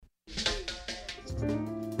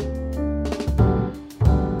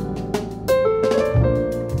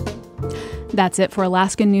That's it for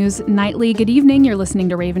Alaska News Nightly. Good evening. You're listening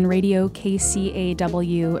to Raven Radio,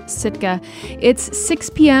 KCAW Sitka. It's 6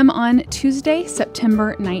 p.m. on Tuesday,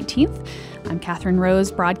 September 19th. I'm Catherine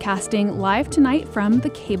Rose, broadcasting live tonight from the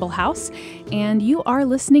Cable House, and you are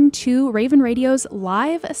listening to Raven Radio's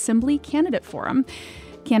Live Assembly Candidate Forum.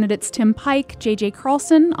 Candidates Tim Pike, J.J.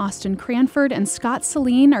 Carlson, Austin Cranford, and Scott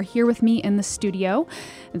Saline are here with me in the studio.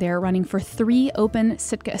 They're running for 3 open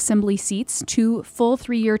Sitka Assembly seats, 2 full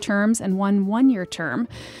 3-year terms and 1 1-year term.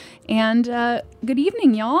 And good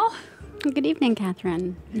evening, y'all. Good evening,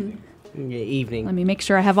 Catherine. Good evening. Let me make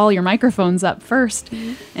sure I have all your microphones up first.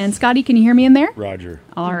 And Scotty, can you hear me in there? Roger.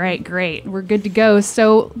 All right, great. We're good to go.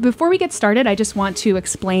 So before we get started, I just want to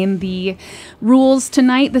explain the rules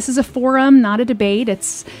tonight. This is a forum, not a debate.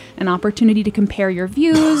 It's an opportunity to compare your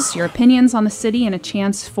views, your opinions on the city, and a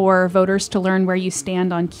chance for voters to learn where you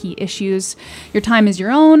stand on key issues. Your time is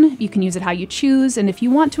your own. You can use it how you choose. And if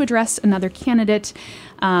you want to address another candidate,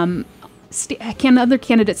 other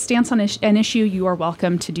candidates stance on an issue, you are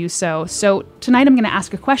welcome to do so. So tonight I'm going to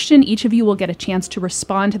ask a question. Each of you will get a chance to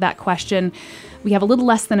respond to that question. We have a little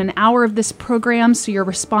less than an hour of this program, so your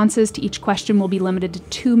responses to each question will be limited to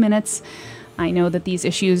 2 minutes. I know that these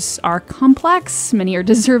issues are complex. Many are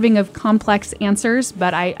deserving of complex answers,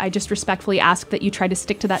 but I just respectfully ask that you try to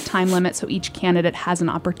stick to that time limit so each candidate has an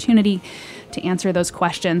opportunity to answer those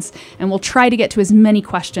questions. And we'll try to get to as many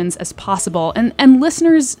questions as possible. And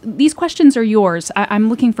listeners, these questions are yours. I'm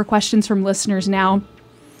looking for questions from listeners now.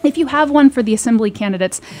 If you have one for the Assembly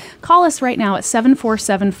candidates, call us right now at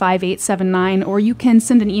 747-5879, or you can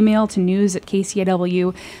send an email to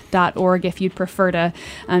news@kcaw.org if you'd prefer to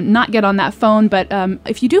not get on that phone. But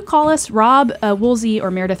if you do call us, Rob Woolsey or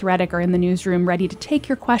Meredith Reddick are in the newsroom ready to take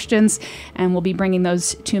your questions, and we'll be bringing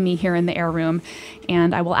those to me here in the air room.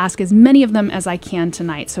 And I will ask as many of them as I can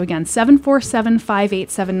tonight. So again,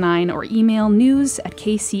 747-5879, or email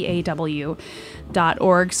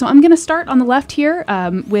news@kcaw.org. So I'm going to start on the left here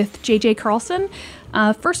with J.J. Carlson.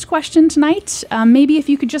 First question tonight, maybe if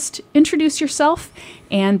you could just introduce yourself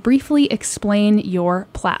and briefly explain your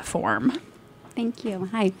platform. Thank you.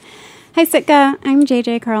 Hi, Sitka. I'm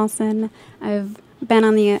J.J. Carlson. I've been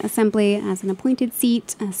on the Assembly as an appointed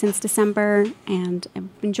seat since December, and I've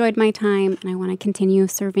enjoyed my time, and I want to continue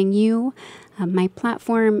serving you. My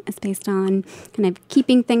platform is based on kind of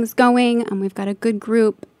keeping things going. We've got a good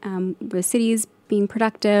group. The city's being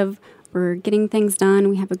productive. We're getting things done.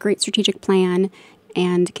 We have a great strategic plan,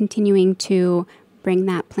 and continuing to bring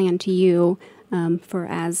that plan to you for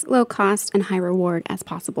as low cost and high reward as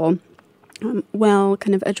possible. While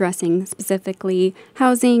kind of addressing specifically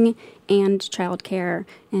housing and childcare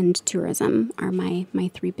and tourism are my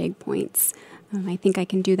 3 big points. I think I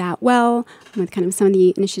can do that well with kind of some of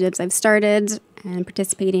the initiatives I've started and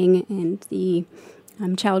participating in the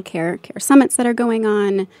child care summits that are going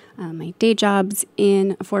on, my day jobs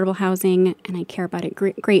in affordable housing, and I care about it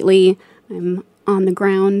greatly. I'm on the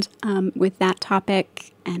ground with that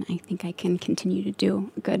topic, and I think I can continue to do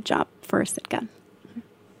a good job for Sitka.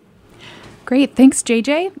 Great. Thanks,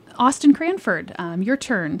 JJ. Austin Cranford, your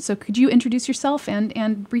turn. So could you introduce yourself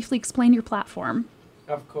and briefly explain your platform?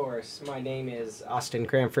 Of course. My name is Austin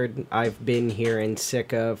Cranford. I've been here in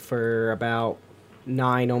Sitka for about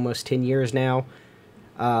 9, almost 10 years now.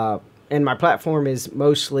 And my platform is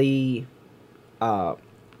mostly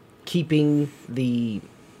keeping the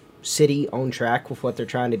city on track with what they're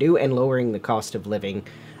trying to do and lowering the cost of living.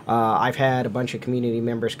 I've had a bunch of community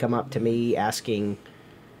members come up to me asking,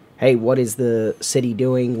 hey, what is the city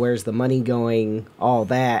doing? Where's the money going? All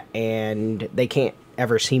that. And they can't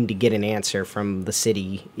ever seem to get an answer from the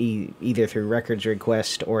city, either through records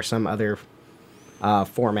request or some other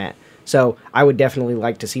format. So I would definitely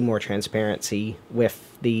like to see more transparency with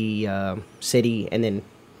the city, and then,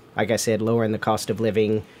 like I said, lowering the cost of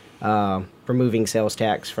living, removing sales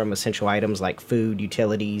tax from essential items like food,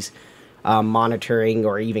 utilities, monitoring,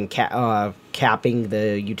 or even capping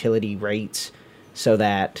the utility rates so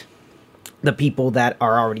that the people that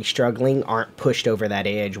are already struggling aren't pushed over that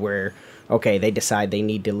edge where, okay, they decide they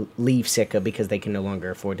need to leave Sitka because they can no longer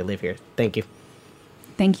afford to live here. Thank you.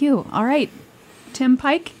 Thank you. All right. Tim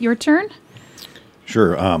Pike, your turn.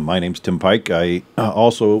 Sure. My name's Tim Pike. I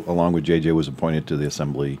also, along with JJ, was appointed to the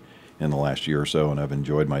Assembly in the last year or so, and I've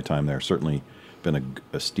enjoyed my time there. Certainly been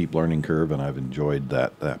a steep learning curve, and I've enjoyed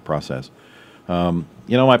that process.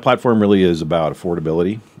 My platform really is about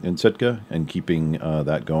affordability in Sitka and keeping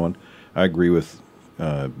that going. I agree with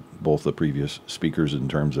both the previous speakers in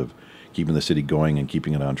terms of keeping the city going and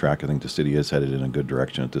keeping it on track. I think the city is headed in a good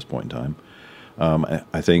direction at this point in time.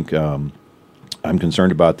 I think I'm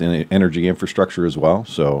concerned about the energy infrastructure as well,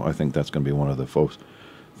 so I think that's going to be one of the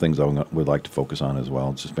things I would like to focus on as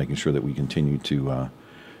well. It's just making sure that we continue to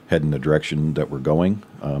head in the direction that we're going,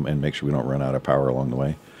 and make sure we don't run out of power along the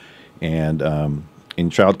way. And in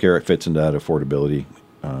childcare, it fits into that affordability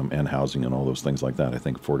and housing and all those things like that. I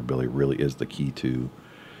think affordability really is the key to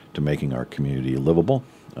making our community livable.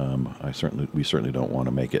 We certainly don't want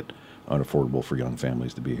to make it unaffordable for young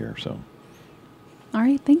families to be here. So, all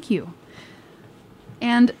right, thank you.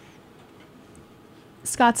 And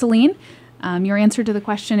Scott Celine, your answer to the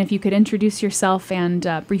question, if you could introduce yourself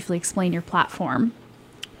and briefly explain your platform.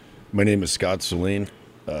 My name is Scott Celine.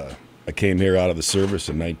 I came here out of the service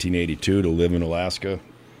in 1982 to live in Alaska.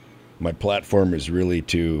 My platform is really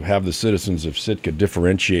to have the citizens of Sitka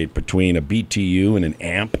differentiate between a BTU and an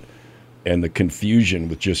amp, and the confusion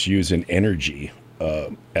with just using energy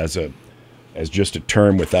as just a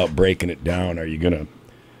term without breaking it down. Are you going to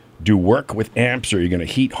do work with amps, or are you going to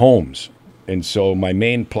heat homes? And so my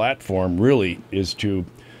main platform really is to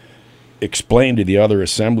explain to the other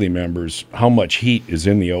assembly members how much heat is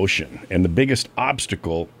in the ocean. And the biggest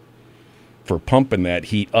obstacle for pumping that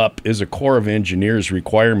heat up is a Corps of Engineers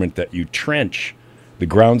requirement that you trench the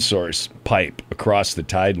ground source pipe across the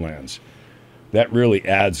tidelands. That really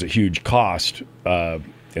adds a huge cost, and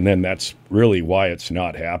then that's really why it's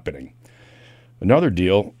not happening. Another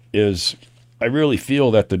deal is I really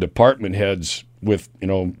feel that the department heads, with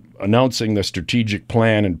announcing the strategic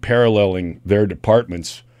plan and paralleling their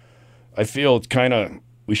departments, I feel it's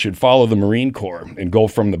we should follow the Marine Corps and go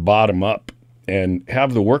from the bottom up and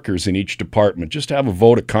have the workers in each department just have a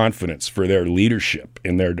vote of confidence for their leadership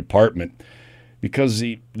in their department. Because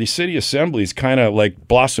the city assembly is kind of like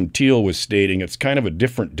Blossom Teal was stating, it's kind of a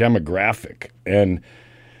different demographic. And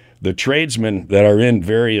the tradesmen that are in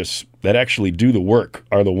that actually do the work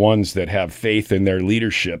are the ones that have faith in their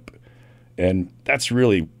leadership. And that's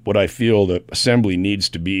really what I feel the assembly needs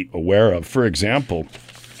to be aware of. For example,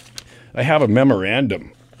 I have a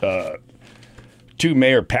memorandum to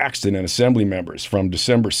Mayor Paxton and assembly members from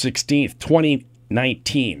December 16th,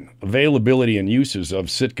 2019, availability and uses of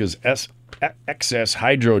Sitka's excess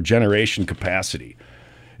hydro generation capacity.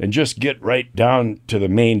 And just get right down to the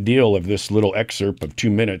main deal of this little excerpt of 2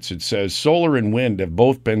 minutes. It says, solar and wind have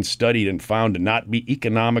both been studied and found to not be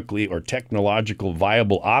economically or technological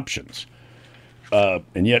viable options.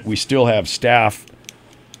 And yet we still have staff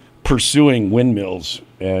pursuing windmills.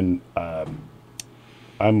 And I'm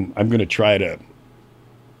going to try to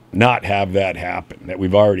not have that happen, that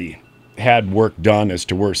we've already had work done as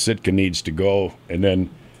to where Sitka needs to go. And then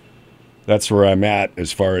that's where I'm at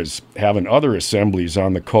as far as having other assemblies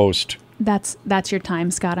on the coast. That's your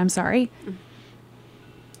time, Scott. I'm sorry.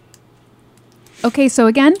 Okay, so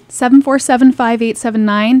again,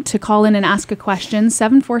 747-5879 to call in and ask a question,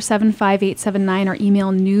 747-5879, or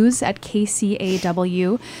email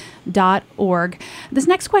news@kcaw.org. This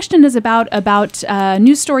next question is about a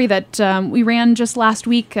news story that we ran just last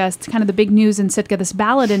week. It's kind of the big news in Sitka, this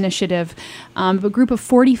ballot initiative. A group of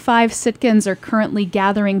 45 Sitkans are currently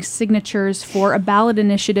gathering signatures for a ballot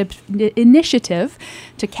initiative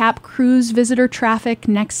to cap cruise visitor traffic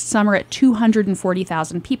next summer at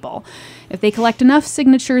 240,000 people. If they collect enough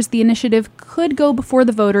signatures, the initiative could go before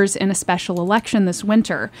the voters in a special election this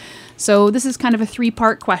winter. So this is kind of a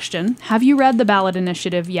three-part question. Have you read the ballot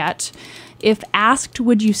initiative yet? If asked,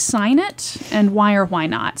 would you sign it? And why or why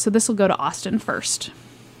not? So this will go to Austin first.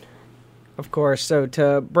 Of course. So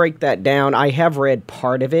to break that down, I have read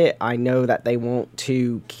part of it. I know that they want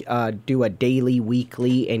to do a daily,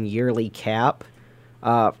 weekly, and yearly cap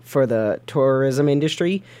for the tourism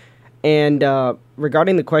industry. And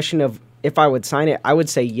regarding the question of if I would sign it, I would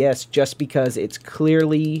say yes, just because it's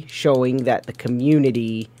clearly showing that the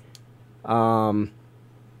community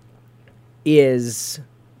is, I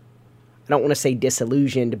don't want to say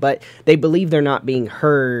disillusioned, but they believe they're not being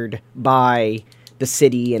heard by the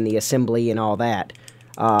city and the assembly and all that.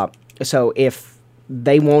 So if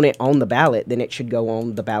they want it on the ballot, then it should go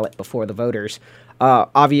on the ballot before the voters.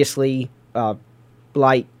 Obviously,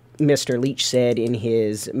 like Mr. Leach said in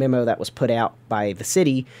his memo that was put out by the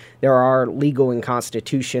city, there are legal and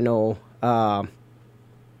constitutional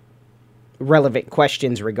relevant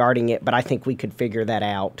questions regarding it, but I think we could figure that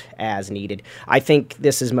out as needed. I think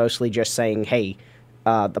this is mostly just saying, hey,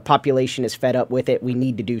 the population is fed up with it. We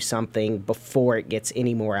need to do something before it gets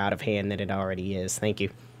any more out of hand than it already is. Thank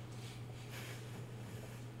you.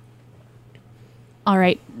 All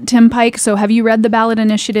right, Tim Pike, so have you read the ballot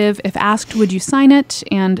initiative? If asked, would you sign it,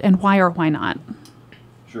 and why or why not?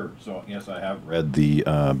 Sure. So, yes, I have read the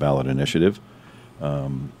ballot initiative.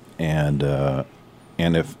 And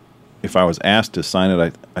if I was asked to sign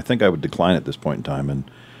it, I think I would decline at this point in time.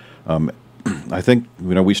 And I think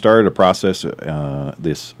we started a process.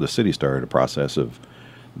 The city started a process of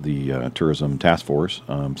the tourism task force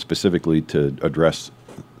specifically to address,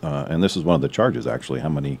 and this is one of the charges actually. How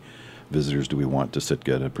many visitors do we want to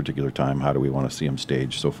Sitka at a particular time? How do we want to see them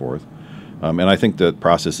staged, so forth? And I think the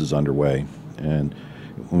process is underway. And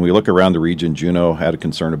when we look around the region, Juneau had a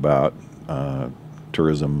concern about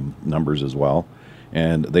tourism numbers as well,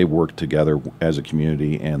 and they worked together as a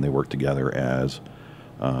community, and they worked together as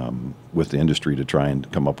with the industry to try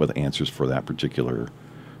and come up with answers for that particular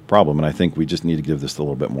problem. And I think we just need to give this a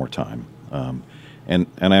little bit more time. And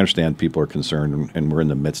I understand people are concerned, and we're in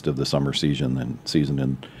the midst of the summer season,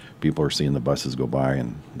 and people are seeing the buses go by,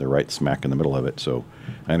 and they're right smack in the middle of it. So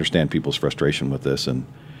I understand people's frustration with this, and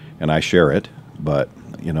I share it. But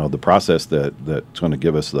the process that's going to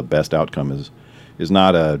give us the best outcome is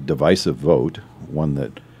not a divisive vote, one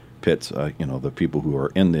that pits the people who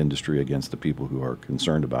are in the industry against the people who are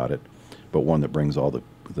concerned about it, but one that brings all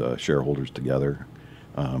the shareholders together,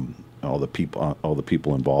 all the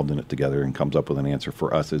people involved in it together, and comes up with an answer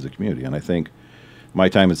for us as a community. And I think my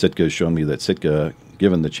time at Sitka has shown me that Sitka,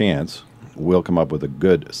 given the chance, will come up with a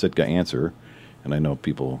good Sitka answer. And I know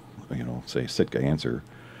people say Sitka answer,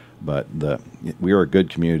 but we are a good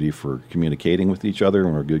community for communicating with each other,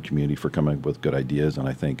 and we're a good community for coming up with good ideas. And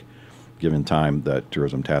I think, given time, that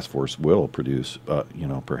Tourism Task Force will produce,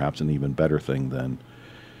 perhaps an even better thing than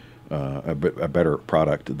a better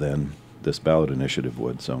product than this ballot initiative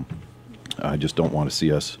would. So I just don't want to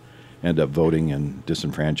see us end up voting and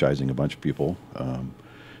disenfranchising a bunch of people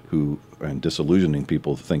and disillusioning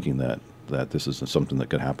people, thinking that this is something that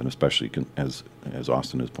could happen, especially as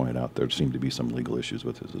Austin has pointed out, there seem to be some legal issues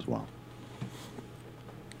with this as well.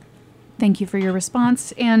 Thank you for your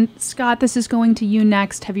response. And Scott, this is going to you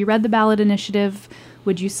next. Have you read the ballot initiative?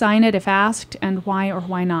 Would you sign it if asked, and why or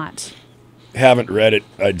why not? Haven't read it.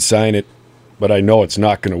 I'd sign it, but I know it's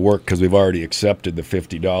not going to work because we've already accepted the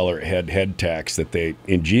 $50 head tax that they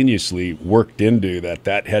ingeniously worked into,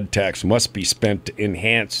 that head tax must be spent to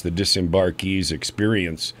enhance the disembarkee's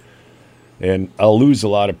experience. And I'll lose a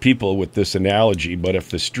lot of people with this analogy, but if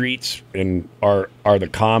the streets are the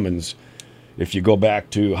commons, if you go back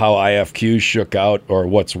to how IFQs shook out, or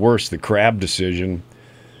what's worse, the crab decision,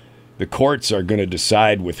 the courts are going to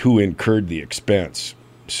decide with who incurred the expense.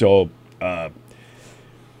 So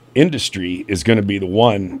industry is going to be the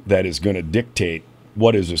one that is going to dictate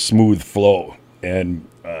what is a smooth flow. And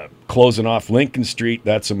closing off Lincoln Street,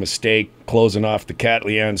 that's a mistake. Closing off the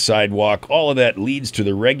Catlean sidewalk, all of that leads to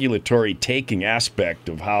the regulatory taking aspect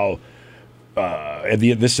of how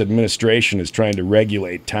this administration is trying to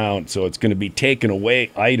regulate town. So it's going to be taking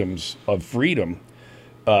away items of freedom,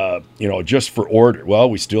 just for order. Well,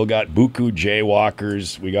 we still got buku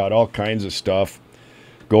jaywalkers. We got all kinds of stuff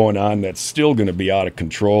going on that's still going to be out of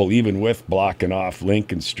control, even with blocking off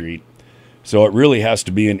Lincoln Street. So it really has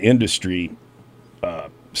to be an industry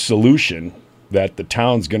solution that the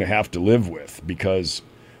town's going to have to live with, because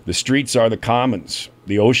the streets are the commons.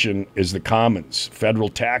 The ocean is the commons. Federal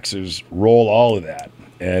taxes roll all of that.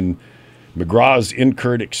 And McGraw's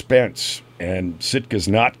incurred expense, and Sitka's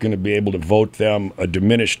not going to be able to vote them a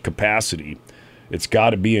diminished capacity. It's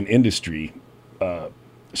got to be an industry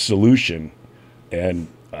solution. And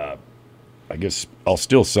I guess I'll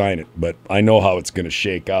still sign it, but I know how it's going to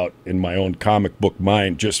shake out in my own comic book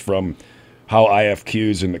mind, just from how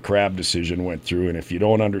IFQs and the crab decision went through. And if you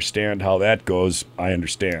don't understand how that goes, I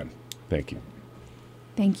understand. Thank you.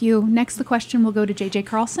 Thank you. Next, the question will go to JJ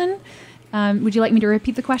Carlson. Would you like me to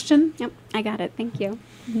repeat the question? Yep, I got it. Thank you.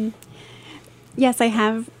 Mm-hmm. Yes, I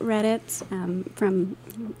have read it from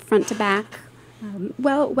front to back.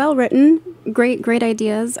 Well written. Great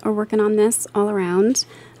ideas are working on this all around.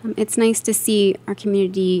 It's nice to see our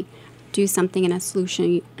community do something in a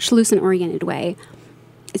solution-oriented way.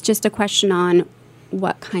 It's just a question on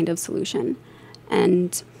what kind of solution.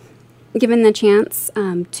 And given the chance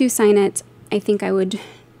to sign it, I think I would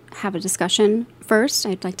have a discussion first.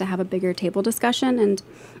 I'd like to have a bigger table discussion, and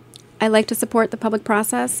I like to support the public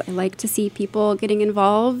process. I like to see people getting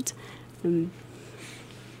involved.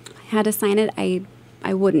 Had to sign it,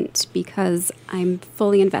 I wouldn't, because I'm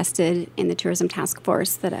fully invested in the Tourism Task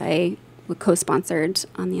Force that I co-sponsored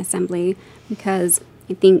on the Assembly, because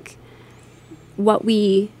I think what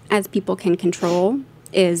we as people can control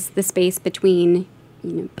is the space between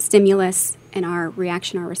stimulus and our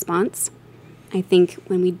reaction or response. I think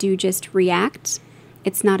when we do just react,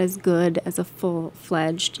 it's not as good as a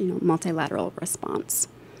full-fledged multilateral response.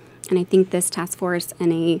 And I think this task force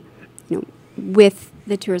and with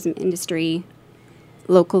the tourism industry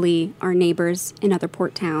locally, our neighbors in other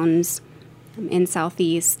port towns in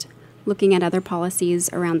Southeast, looking at other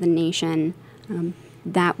policies around the nation,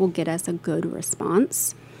 that will get us a good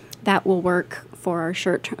response. That will work for our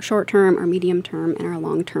short term, our medium term, and our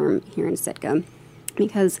long term here in Sitka.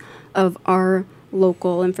 Because of our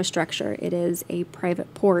local infrastructure, it is a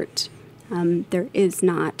private port. There is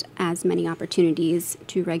not as many opportunities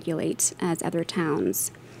to regulate as other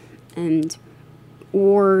towns,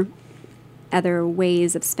 or other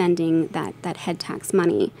ways of spending that head tax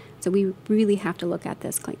money. So we really have to look at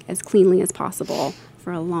this as cleanly as possible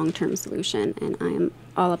for a long-term solution. And I am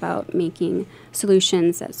all about making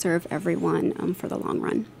solutions that serve everyone for the long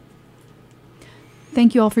run.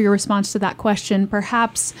 Thank you all for your response to that question.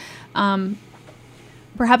 Perhaps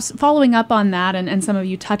following up on that, and some of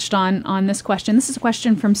you touched on this question. This is a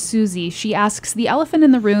question from Susie. She asks, the elephant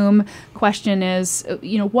in the room question is,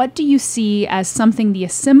 what do you see as something the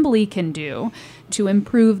Assembly can do to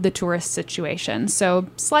improve the tourist situation? So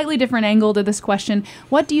slightly different angle to this question.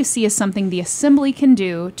 What do you see as something the Assembly can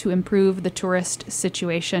do to improve the tourist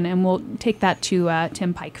situation? And we'll take that to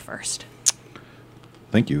Tim Pike first.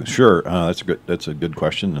 Thank you. Sure, that's a good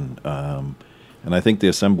question, and I think the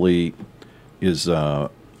Assembly is, I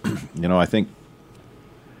think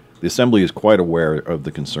the Assembly is quite aware of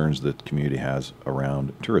the concerns that the community has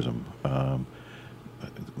around tourism.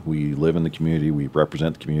 We live in the community, we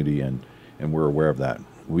represent the community, and we're aware of that.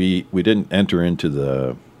 We didn't enter into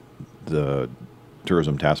the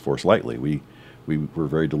tourism task force lightly. We were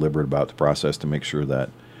very deliberate about the process to make sure that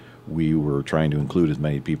we were trying to include as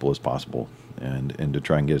many people as possible and to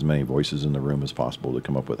try and get as many voices in the room as possible to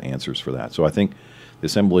come up with answers for that. So I think the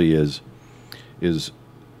Assembly is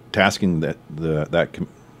tasking that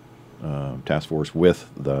task force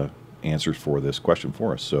with the answers for this question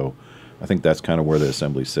for us. So I think that's kind of where the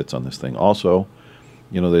Assembly sits on this thing. Also,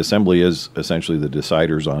 the Assembly is essentially the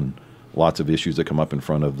deciders on lots of issues that come up in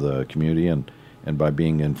front of the community, and by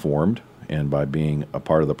being informed and by being a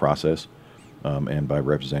part of the process, and by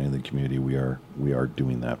representing the community, we are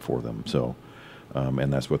doing that for them. So,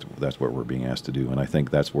 and that's what we're being asked to do, and I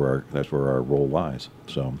think that's where our role lies.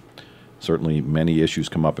 So, certainly many issues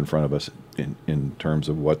come up in front of us in terms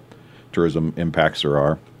of what tourism impacts there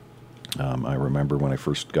are. I remember when I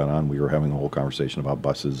first got on, we were having a whole conversation about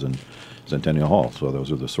buses and Centennial Hall. So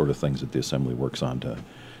those are the sort of things that the Assembly works on to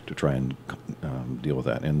try and deal with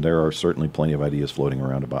that. And there are certainly plenty of ideas floating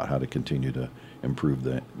around about how to continue to improve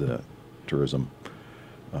the tourism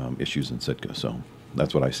issues in Sitka. So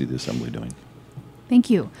that's what I see the Assembly doing.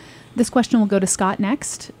 Thank you. This question will go to Scott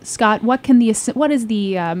next. Scott, what do you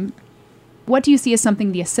see as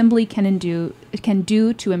something the Assembly can do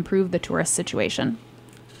to improve the tourist situation?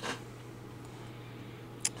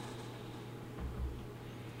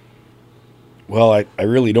 Well, I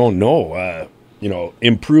really don't know.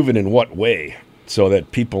 Improve it in what way so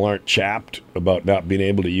that people aren't chapped about not being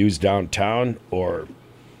able to use downtown, or,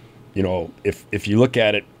 if you look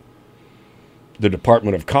at it the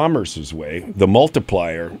Department of Commerce's way, the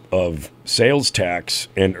multiplier of sales tax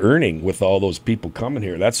and earning with all those people coming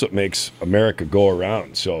here, that's what makes America go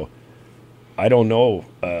around. So I don't know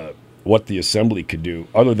what the Assembly could do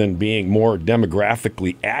other than being more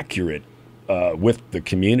demographically accurate with the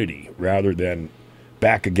community, rather than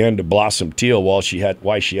back again to Blossom Teal why she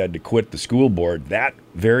had to quit the school board. That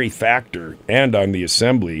very factor, and on the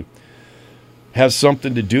Assembly, has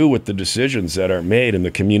something to do with the decisions that are made and the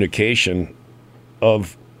communication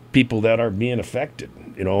of people that are being affected.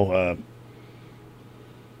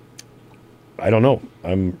 I don't know.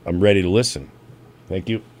 I'm ready to listen. Thank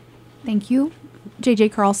you. Thank you. J.J.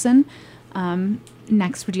 Carlson,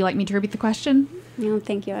 next, would you like me to repeat the question? No,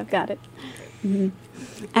 thank you. I've got it. Mm-hmm.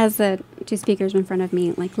 As the two speakers in front of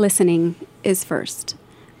me, listening is first.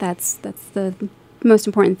 That's the most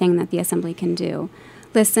important thing that the Assembly can do.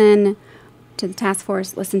 Listen to the task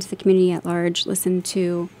force, listen to the community at large, listen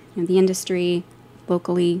to the industry,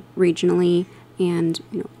 locally, regionally, and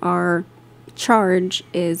our charge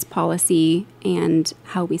is policy and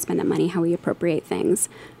how we spend that money, how we appropriate things.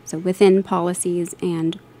 So within policies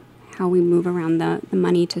and how we move around the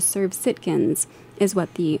money to serve Sitkans is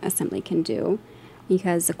what the Assembly can do,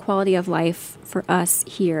 because the quality of life for us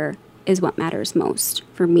here is what matters most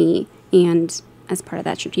for me, and as part of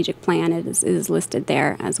that strategic plan, it is listed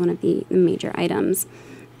there as one of the major items,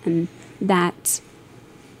 and that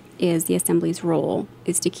is the Assembly's role,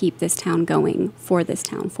 is to keep this town going for this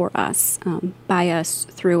town, for us, by us,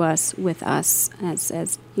 through us, with us,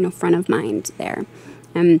 as front of mind there.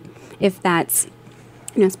 If that's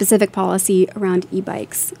specific policy around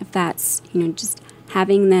e-bikes, if that's just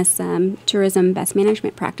having this tourism best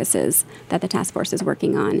management practices that the task force is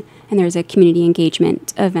working on, and there's a community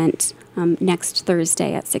engagement event next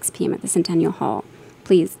Thursday at 6 p.m. at the Centennial Hall.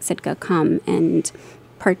 please, Sitka, come and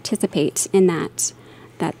participate in that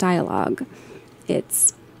dialogue.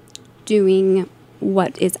 It's doing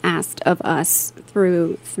what is asked of us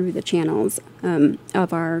through the channels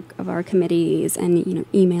of our committees, and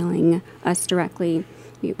emailing us directly.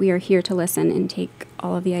 We are here to listen and take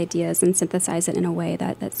all of the ideas and synthesize it in a way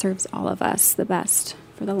that serves all of us the best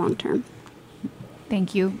for the long term.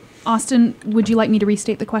 Thank you. Austin, would you like me to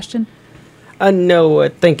restate the question? No, I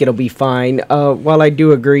think it'll be fine. While I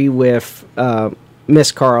do agree with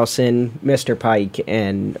Miss Carlson, Mr. Pike,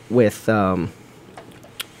 and with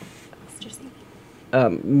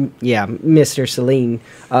Mr. Celine,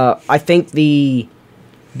 I think the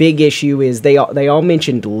big issue is they all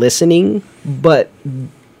mentioned listening, but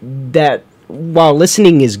that while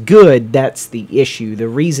listening is good, that's the issue. The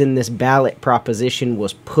reason this ballot proposition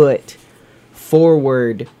was put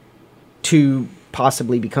forward to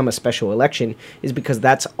possibly become a special election is because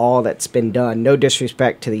that's all that's been done. No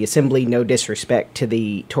disrespect to the Assembly, no disrespect to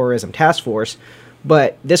the Tourism Task Force,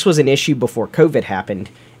 but this was an issue before COVID happened,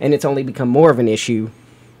 and it's only become more of an issue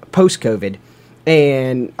post-COVID.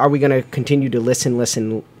 And are we going to continue to listen?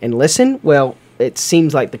 Well, it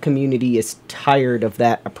seems like the community is tired of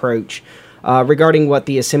that approach. Regarding what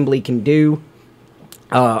the Assembly can do,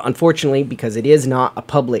 unfortunately, because it is not a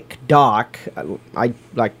public dock,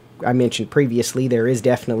 like I mentioned previously, there is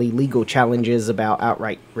definitely legal challenges about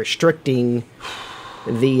outright restricting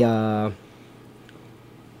the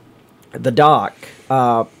dock.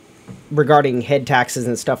 Regarding head taxes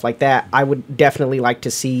and stuff like that, I would definitely like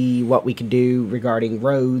to see what we could do regarding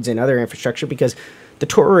roads and other infrastructure, because the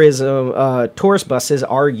tourist buses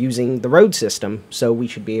are using the road system, so we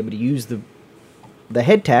should be able to use the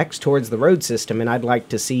head tax towards the road system, and I'd like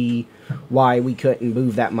to see why we couldn't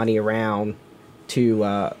move that money around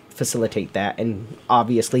to facilitate that, and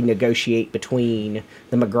obviously negotiate between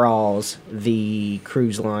the McGraws, the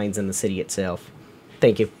cruise lines, and the city itself.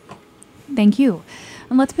 Thank you. Thank you.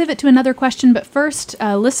 And let's pivot to another question, but first,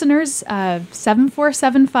 listeners,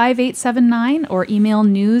 747-5879 or email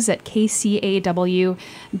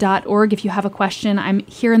news@kcaw.org if you have a question. I'm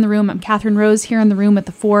here in the room. I'm Catherine Rose, here in the room with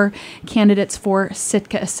the 4 candidates for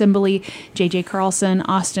Sitka Assembly: J.J. Carlson,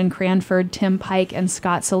 Austin Cranford, Tim Pike, and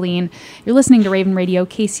Scott Celine. You're listening to Raven Radio,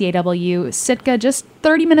 KCAW, Sitka. Just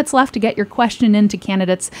 30 minutes left to get your question into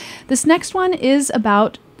candidates. This next one is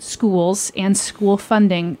about schools and school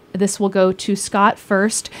funding. This will go to Scott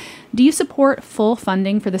first. Do you support full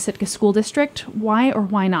funding for the Sitka School District? Why or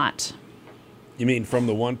why not? You mean from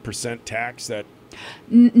the 1% tax that?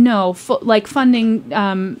 No, like funding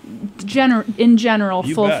in general,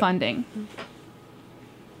 You full bet. funding.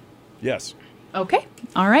 Yes. Okay.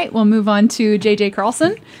 All right. We'll move on to J.J.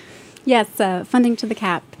 Carlson. Yes, funding to the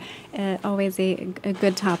cap, always a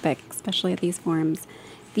good topic, especially at these forums.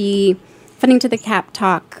 The funding to the cap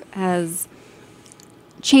talk has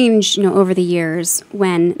changed, over the years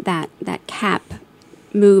when that cap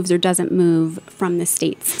moves or doesn't move from the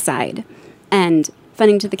state's side. And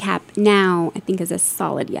funding to the cap now, I think, is a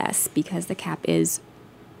solid yes, because the cap is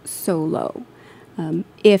so low.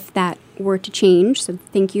 If that were to change, so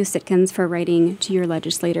thank you, Sitkans, for writing to your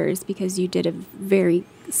legislators, because you did a very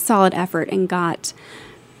solid effort and got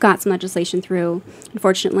some legislation through.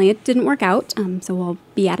 Unfortunately, it didn't work out, so we'll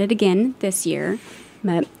be at it again this year.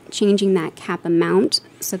 But changing that cap amount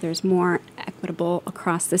so there's more equitable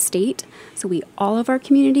across the state, so all of our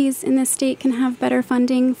communities in this state can have better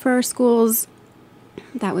funding for our schools,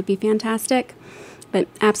 that would be fantastic. But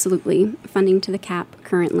absolutely, funding to the cap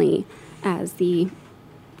currently, as the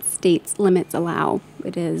state's limits allow,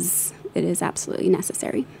 it is absolutely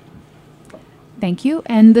necessary. Thank you.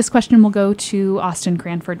 And this question will go to Austin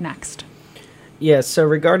Cranford next. Yes, so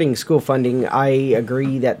regarding school funding, I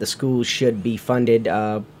agree that the schools should be funded.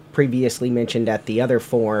 Previously mentioned at the other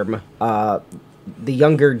forum, the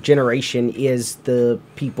younger generation is the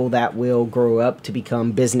people that will grow up to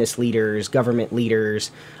become business leaders, government leaders,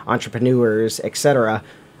 entrepreneurs, etc.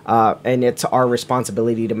 And it's our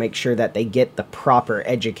responsibility to make sure that they get the proper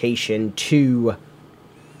education to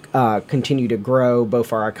continue to grow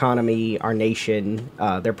both our economy, our nation,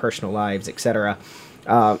 their personal lives, etc.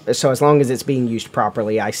 So as long as it's being used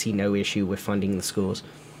properly, I see no issue with funding the schools.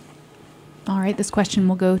 All right, this question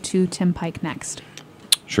will go to Tim Pike next.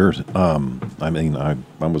 Sure. I'm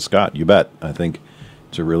with Scott. You bet. I think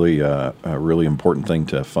it's a really important thing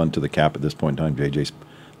to fund to the cap at this point in time. JJ's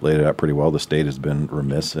laid it out pretty well. The state has been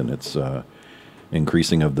remiss in its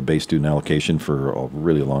increasing of the base student allocation for a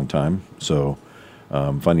really long time. So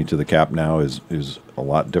funding to the cap now is a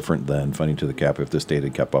lot different than funding to the cap if the state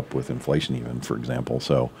had kept up with inflation, even, for example.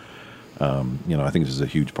 So, I think this is a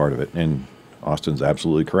huge part of it. And Austin's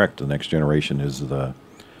absolutely correct. The next generation is the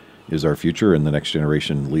is our future, and the next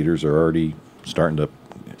generation leaders are already starting to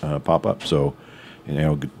pop up. So,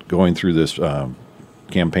 going through this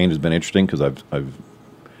campaign has been interesting because I've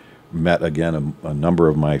met again a number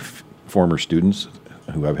of my former students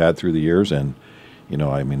who I've had through the years, and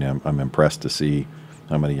I'm impressed to see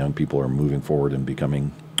how many young people are moving forward and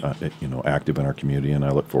becoming active in our community, and I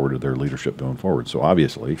look forward to their leadership going forward. So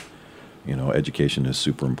obviously, education is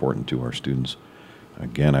super important to our students.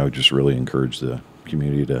 Again, I would just really encourage the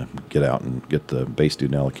community to get out and get the base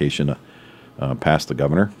student allocation past the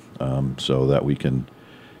governor, so that we can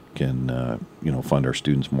fund our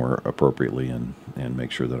students more appropriately and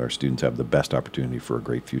make sure that our students have the best opportunity for a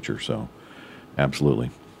great future. So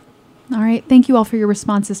absolutely. All right. Thank you all for your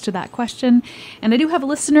responses to that question. And I do have a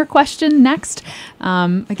listener question next.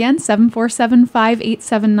 Again,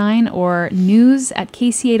 747-5879 or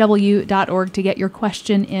news@kcaw.org to get your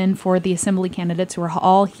question in for the assembly candidates who are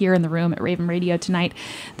all here in the room at Raven Radio tonight.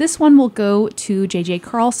 This one will go to J.J.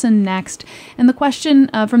 Carlson next. And the question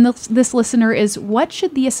from this listener is, what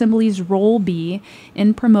should the assembly's role be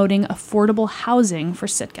in promoting affordable housing for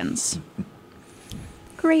Sitkans?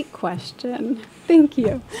 Great question. Thank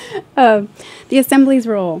you. The Assembly's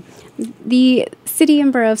role. The City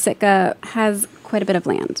and Borough of Sitka has quite a bit of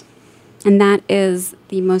land, and that is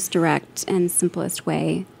the most direct and simplest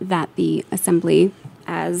way that the Assembly,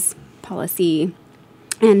 as policy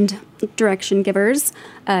and direction givers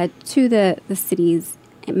to the city's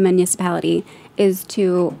municipality, is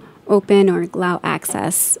to open or allow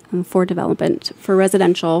access for development for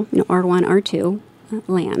residential, R1, R2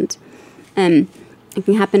 land. It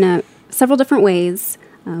can happen several different ways.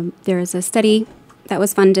 There is a study that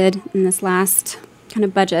was funded in this last kind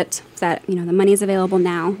of budget that, the money is available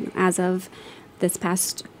now as of this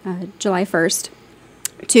past July 1st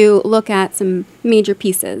to look at some major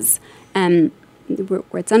pieces. And where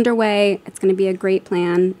it's underway, it's going to be a great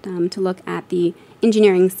plan to look at the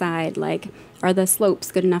engineering side, like are the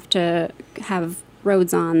slopes good enough to have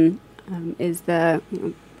roads on?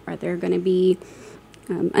 Are there going to be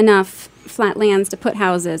enough flat lands to put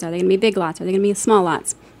houses? Are they going to be big lots? Are they going to be small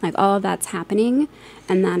lots? Like, all of that's happening,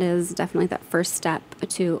 and that is definitely that first step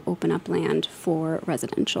to open up land for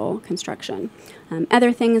residential construction.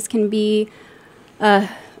 Other things can be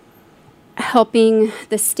helping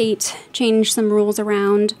the state change some rules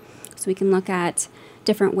around, so we can look at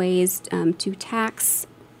different ways to tax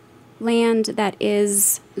land that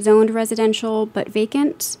is zoned residential but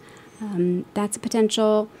vacant. That's a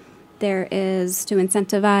potential. There is to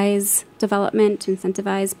incentivize development,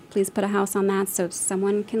 please put a house on that so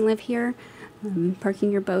someone can live here.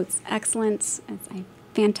 Parking your boats, excellent. It's a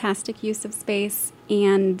fantastic use of space,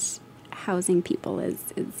 and housing people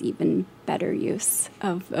is even better use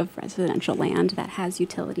of residential land that has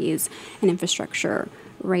utilities and infrastructure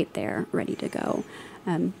right there, ready to go.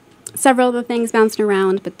 Several other things bouncing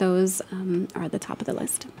around, but those are at the top of the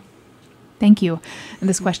list. Thank you. And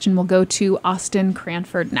this question will go to Austin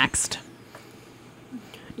Cranford next.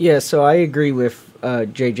 Yeah, so I agree with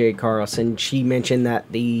J.J. Carlson. She mentioned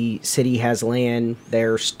that the city has land.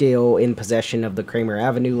 They're still in possession of the Kramer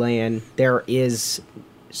Avenue land. There is,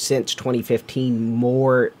 since 2015,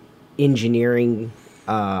 more engineering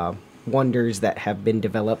wonders that have been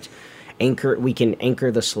developed. We can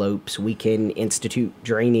anchor the slopes. We can institute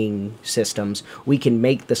draining systems. We can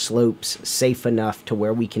make the slopes safe enough to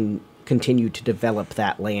where we can continue to develop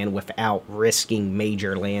that land without risking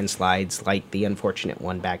major landslides like the unfortunate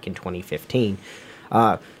one back in 2015.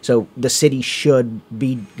 So the city should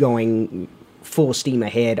be going full steam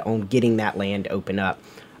ahead on getting that land open up.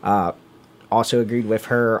 Also agreed with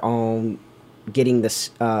her on getting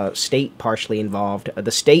the state partially involved.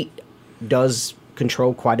 The state does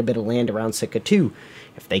control quite a bit of land around Sitka too.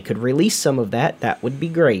 If they could release some of that, that would be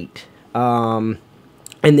great.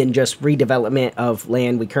 And then just redevelopment of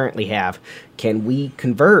land we currently have. Can we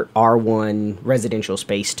convert R1 residential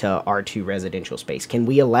space to R2 residential space? Can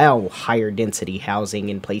we allow higher density housing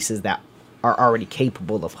in places that are already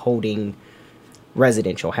capable of holding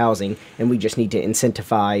residential housing? And we just need to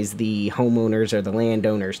incentivize the homeowners or the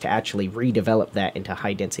landowners to actually redevelop that into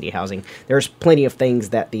high density housing. There's plenty of things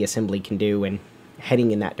that the assembly can do, and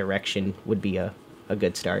heading in that direction would be a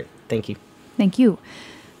good start. Thank you. Thank you.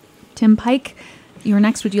 Tim Pike, you're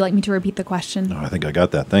next. Would you like me to repeat the question? No, I think I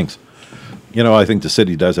got that. Thanks. I think the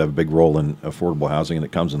city does have a big role in affordable housing, and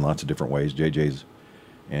it comes in lots of different ways. JJ's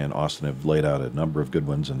and Austin have laid out a number of good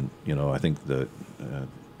ones, and, I think that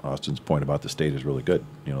Austin's point about the state is really good.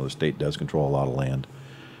 The state does control a lot of land,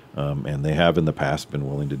 and they have in the past been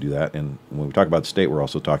willing to do that. And when we talk about the state, we're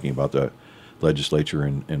also talking about the legislature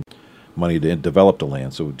and money to develop the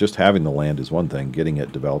land. So just having the land is one thing. Getting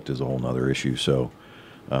it developed is a whole other issue. So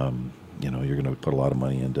you're going to put a lot of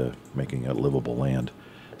money into making it livable land.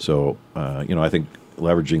 So, I think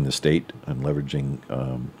leveraging the state and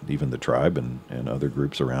leveraging even the tribe and other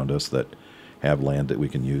groups around us that have land that we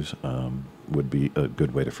can use would be a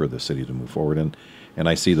good way for the city to move forward. And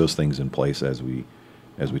I see those things in place as we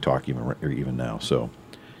talk even now. So,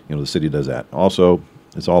 the city does that. Also,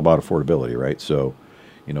 it's all about affordability, right? So,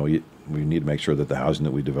 we need to make sure that the housing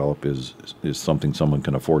that we develop is something someone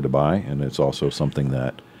can afford to buy, and it's also something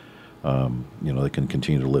that they can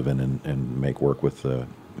continue to live in and make work with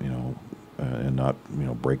and not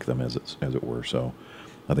break them as it were. So,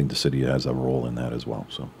 I think the city has a role in that as well.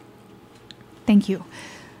 So, thank you,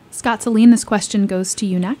 Scott Celine. This question goes to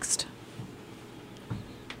you next.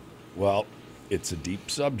 Well, it's a deep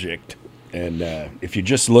subject, and if you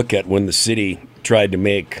just look at when the city tried to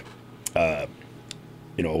make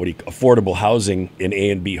affordable housing in A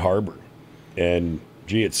and B Harbor, and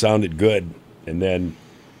gee, it sounded good, and then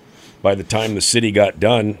by the time the city got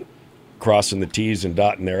done crossing the T's and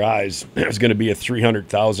dotting their I's, there was going to be a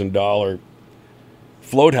 $300,000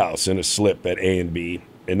 float house in a slip at A and B,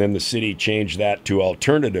 and then the city changed that to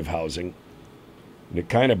alternative housing. And it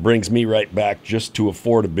kind of brings me right back just to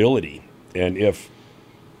affordability. And if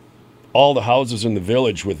all the houses in the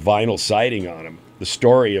village with vinyl siding on them, the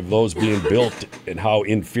story of those being built and how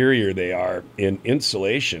inferior they are in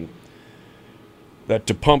insulation, that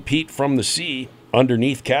to pump heat from the sea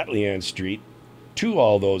underneath Catlean Street to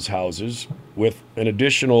all those houses with an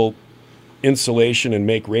additional insulation and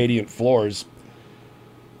make radiant floors,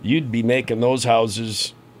 you'd be making those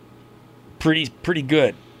houses pretty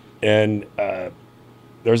good. And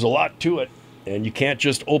there's a lot to it, and you can't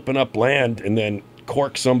just open up land and then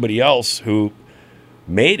cork somebody else who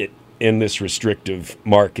made it in this restrictive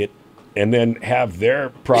market and then have their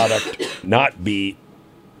product not be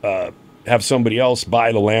have somebody else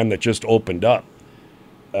buy the land that just opened up.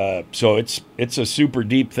 So it's a super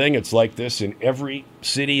deep thing. It's like this in every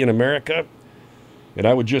city in America. And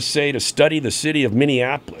I would just say to study the city of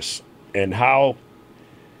Minneapolis and how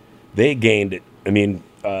they gained it. I mean,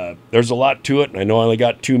 there's a lot to it, and I know I only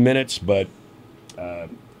got 2 minutes, but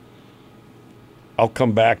I'll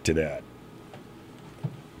come back to that.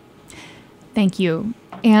 Thank you.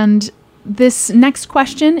 And this next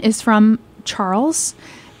question is from Charles,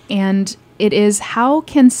 and it is, how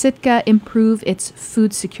can Sitka improve its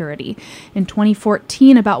food security? In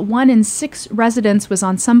 2014, about 1 in 6 residents was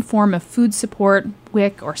on some form of food support,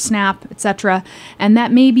 WIC or SNAP, etc., and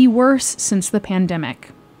that may be worse since the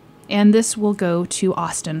pandemic. And this will go to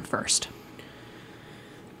Austin first.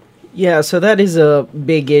 Yeah, so that is a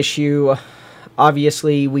big issue.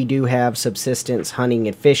 Obviously, we do have subsistence hunting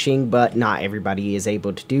and fishing, but not everybody is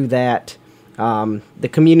able to do that. The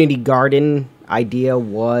community garden idea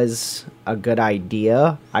was a good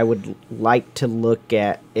idea. I would like to look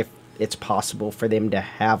at if it's possible for them to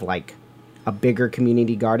have like a bigger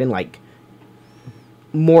community garden, like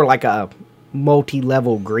more like a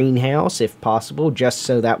multi-level greenhouse if possible, just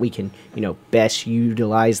so that we can, best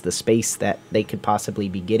utilize the space that they could possibly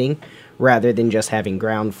be getting, rather than just having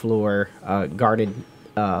ground floor garden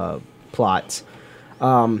plots.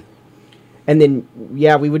 And then,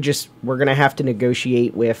 yeah, we're going to have to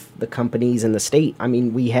negotiate with the companies in the state. I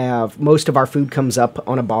mean, most of our food comes up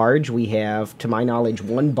on a barge. We have, to my knowledge,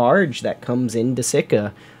 1 barge that comes into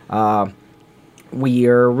Sitka. We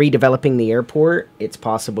are redeveloping the airport. It's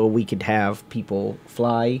possible we could have people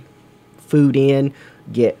fly food in,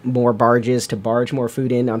 get more barges to barge more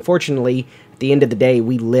food in. Unfortunately, at the end of the day,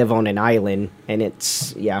 we live on an island, and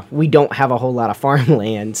we don't have a whole lot of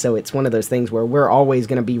farmland, so it's one of those things where we're always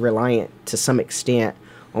going to be reliant to some extent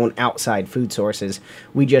on outside food sources.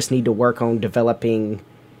 We just need to work on developing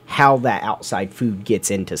how that outside food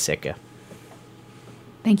gets into Sitka.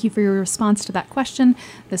 Thank you for your response to that question.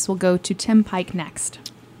 This will go to Tim Pike next.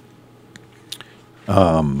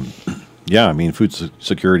 Yeah, I mean, food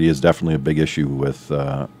security is definitely a big issue with,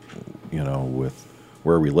 with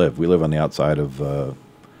where we live. We live on the outside of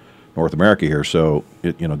North America here, so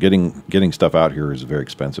getting stuff out here is very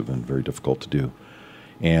expensive and very difficult to do.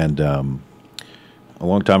 And a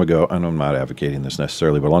long time ago, and I'm not advocating this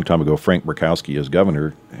necessarily, but a long time ago, Frank Murkowski, as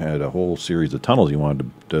governor, had a whole series of tunnels he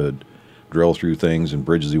wanted to drill through things and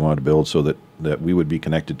bridges he wanted to build so that we would be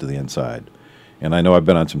connected to the inside. And I know I've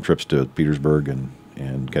been on some trips to Petersburg and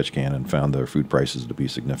Ketchikan and found their food prices to be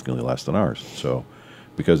significantly less than ours. So,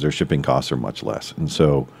 because their shipping costs are much less. And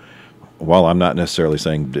so, while I'm not necessarily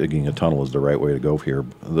saying digging a tunnel is the right way to go here,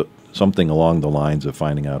 something along the lines of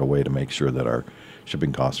finding out a way to make sure that our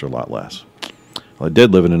shipping costs are a lot less. Well, I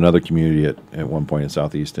did live in another community at one point in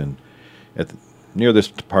Southeast, and near this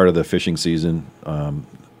part of the fishing season,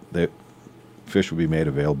 fish would be made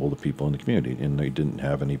available to people in the community, and they didn't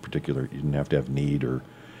have any particular. You didn't have to have need, or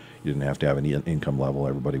you didn't have to have any income level.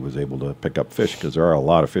 Everybody was able to pick up fish because there are a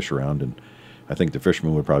lot of fish around, and I think the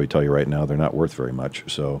fishermen would probably tell you right now they're not worth very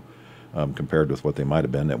much. So compared with what they might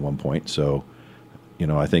have been at one point. So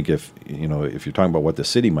I think if you're talking about what the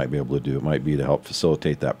city might be able to do, it might be to help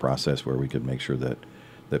facilitate that process where we could make sure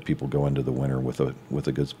that people go into the winter with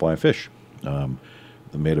a good supply of fish,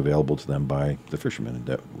 made available to them by the fishermen. And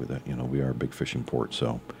that we are a big fishing port,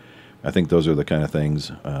 so I think those are the kind of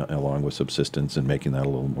things, along with subsistence and making that a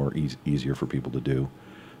little more easier for people to do.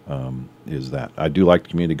 Is that I do like the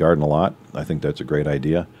community garden a lot. I think that's a great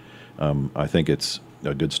idea. I think it's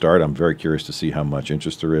a good start. I'm very curious to see how much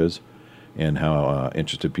interest there is, and how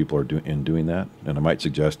interested people are in doing that. And I might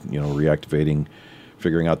suggest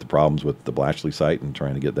figuring out the problems with the Blatchley site and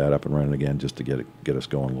trying to get that up and running again, just to get us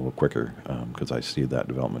going a little quicker, because I see that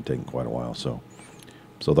development taking quite a while. So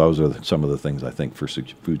those are some of the things I think for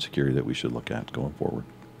food security that we should look at going forward.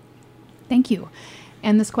 Thank you.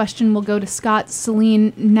 And this question will go to Scott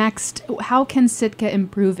Celine next. How can Sitka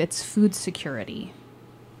improve its food security?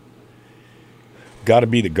 Got to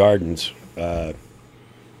be the gardens. The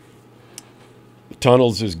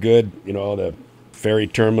tunnels is good. The ferry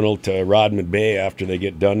terminal to Rodman Bay after they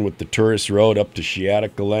get done with the tourist road up to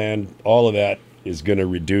Shiatica Land. All of that is going to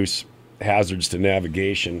reduce hazards to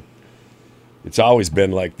navigation. It's always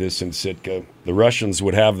been like this in Sitka. The Russians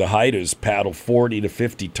would have the Haidas paddle 40 to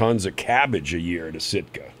 50 tons of cabbage a year to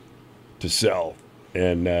Sitka to sell.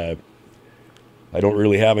 And I don't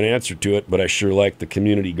really have an answer to it, but I sure like the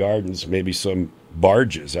community gardens, maybe some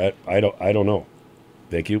barges. I don't know.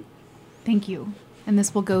 Thank you. Thank you. And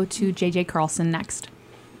this will go to J.J. Carlson next.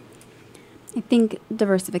 I think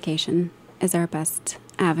diversification is our best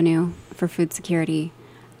avenue for food security,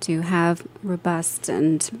 to have robust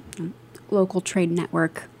and local trade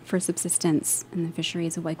network for subsistence in the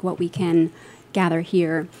fisheries of like what we can gather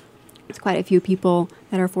here. There's quite a few people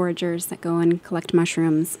that are foragers that go and collect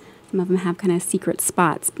mushrooms. Some of them have kind of secret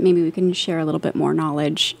spots. Maybe we can share a little bit more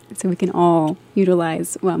knowledge so we can all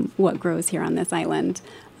utilize what grows here on this island,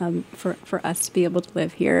 for us to be able to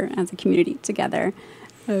live here as a community together.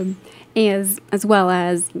 As well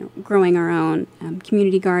as growing our own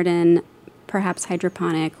community garden, perhaps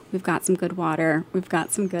hydroponic. We've got some good water. We've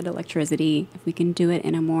got some good electricity. If we can do it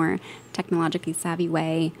in a more technologically savvy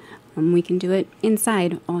way, we can do it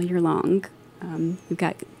inside all year long. We've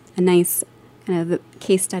got a nice kind of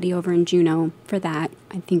case study over in Juneau for that.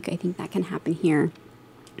 I think that can happen here,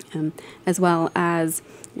 as well as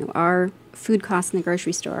our food costs in the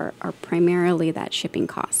grocery store are primarily that shipping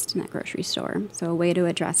cost in that grocery store. So a way to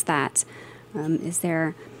address that is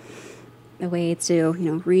there a way to,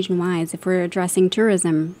 region-wise, if we're addressing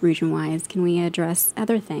tourism region-wise, can we address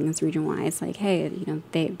other things region-wise? Like, hey,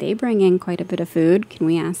 they bring in quite a bit of food. Can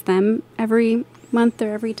we ask them every month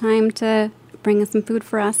or every time to bring us some food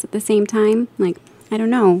for us at the same time? Like, I don't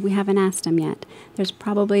know. We haven't asked them yet. There's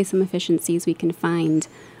probably some efficiencies we can find,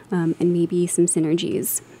 and maybe some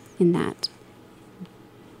synergies in that.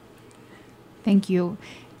 Thank you.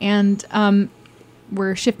 And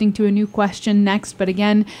we're shifting to a new question next, but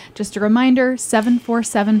again, just a reminder,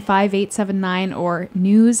 747-5879 or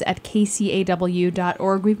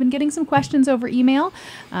news@kcaw.org. We've been getting some questions over email.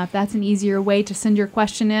 If that's an easier way to send your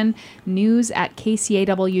question in,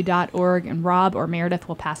 news@kcaw.org, and Rob or Meredith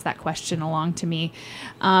will pass that question along to me.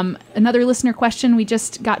 Another listener question we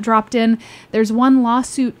just got dropped in. There's one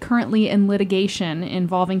lawsuit currently in litigation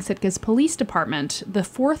involving Sitka's police department, the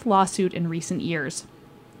fourth lawsuit in recent years.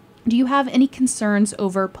 Do you have any concerns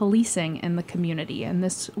over policing in the community? And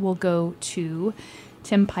this will go to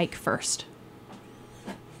Tim Pike first.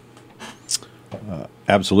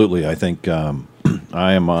 Absolutely. I think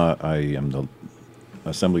I am the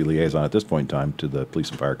assembly liaison at this point in time to the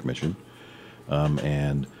Police and Fire Commission.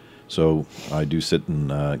 And so I do sit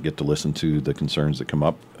and get to listen to the concerns that come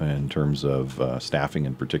up in terms of staffing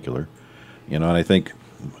in particular. And I think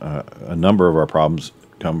a number of our problems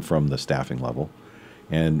come from the staffing level.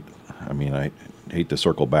 And I mean, I hate to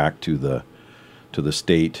circle back to the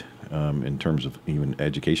state in terms of even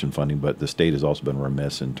education funding, but the state has also been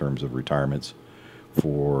remiss in terms of retirements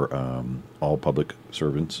for all public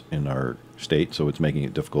servants in our state. So it's making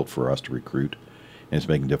it difficult for us to recruit, and it's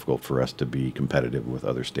making it difficult for us to be competitive with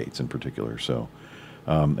other states in particular. So,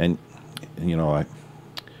 I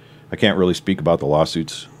can't really speak about the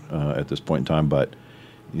lawsuits at this point in time, but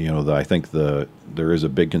I think there is a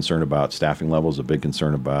big concern about staffing levels, a big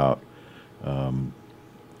concern about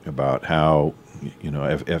how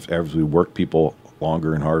if as we work people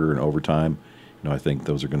longer and harder and overtime, I think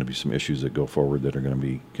those are going to be some issues that go forward that are going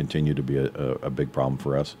to continue to be a big problem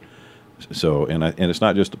for us. So, and it's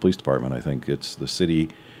not just the police department. I think it's the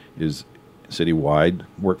citywide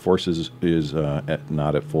workforce is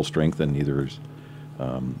not at full strength, and neither is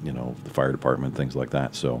the fire department, things like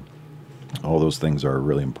that. So, all those things are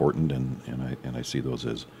really important, and I see those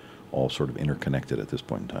as all sort of interconnected at this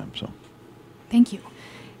point in time. So, thank you.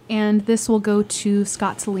 And this will go to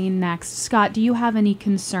Scott Celine next. Scott, do you have any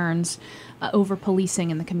concerns over policing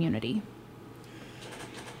in the community?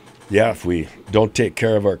 Yeah, if we don't take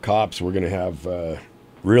care of our cops, we're going to have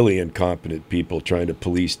really incompetent people trying to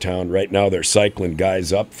police town. Right now, they're cycling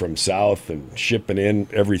guys up from south and shipping in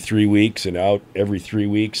every 3 weeks and out every 3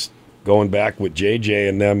 weeks, going back with JJ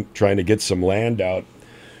and them trying to get some land out.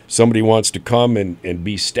 Somebody wants to come and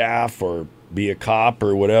be staff or be a cop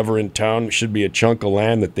or whatever in town, it should be a chunk of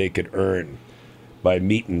land that they could earn by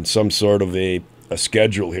meeting some sort of a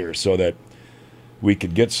schedule here so that we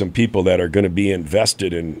could get some people that are going to be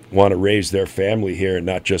invested and want to raise their family here and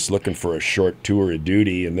not just looking for a short tour of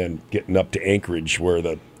duty and then getting up to Anchorage where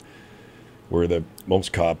the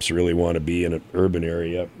most cops really want to be in an urban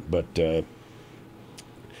area. But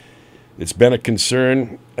it's been a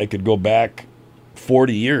concern. I could go back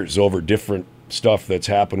 40 years over different stuff that's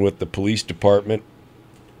happened with the police department.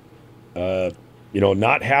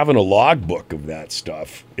 Not having a logbook of that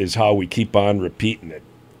stuff is how we keep on repeating it.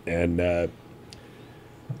 And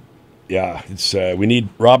it's we need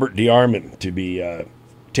Robert DeArmond to be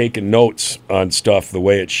taking notes on stuff the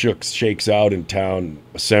way it shakes out in town,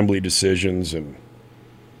 assembly decisions,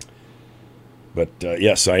 but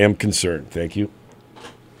yes, I am concerned. Thank you.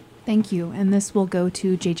 Thank you. And this will go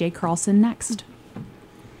to JJ Carlson next.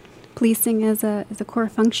 Policing is a core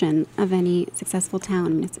function of any successful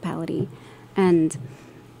town municipality, and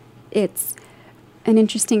it's an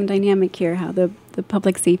interesting dynamic here how the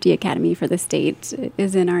public safety academy for the state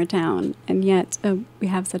is in our town, and yet we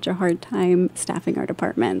have such a hard time staffing our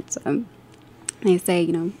department. They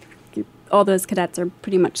say, all those cadets are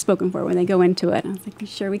pretty much spoken for when they go into it. I was like,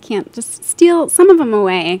 sure, we can't just steal some of them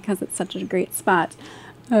away because it's such a great spot.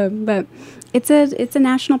 But it's a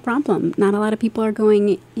national problem. Not a lot of people are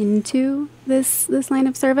going into this line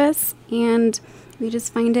of service, and we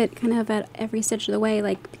just find it kind of at every stitch of the way,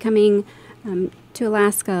 like becoming to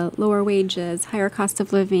Alaska, lower wages, higher cost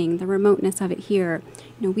of living, the remoteness of it here.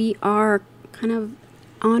 We are kind of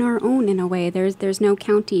on our own in a way. There's no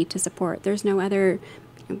county to support. There's no other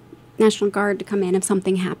National Guard to come in if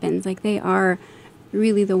something happens. Like, they are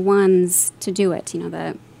really the ones to do it.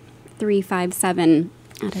 The 3, 5, 7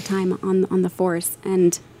 at a time on the force,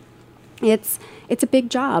 and it's a big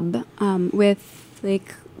job with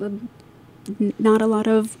not a lot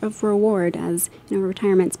of reward, as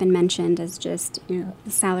retirement's been mentioned, as just the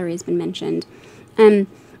salary has been mentioned, and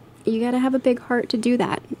you got to have a big heart to do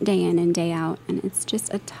that day in and day out, and it's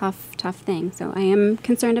just a tough thing. So I am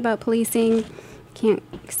concerned about policing. Can't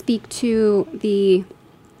speak to the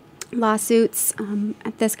lawsuits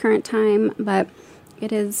at this current time, but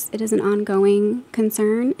it is an ongoing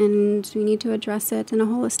concern, and we need to address it in a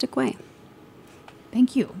holistic way.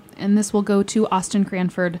 Thank you. And this will go to Austin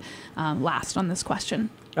Cranford last on this question.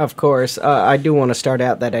 Of course. I do want to start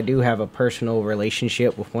out that I do have a personal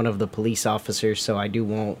relationship with one of the police officers, so I do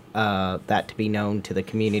want that to be known to the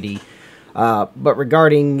community. But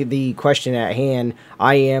regarding the question at hand,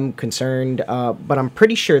 I am concerned, but I'm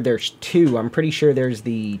pretty sure there's two. I'm pretty sure there's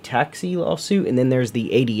the taxi lawsuit, and then there's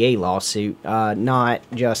the ADA lawsuit, not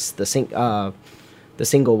just the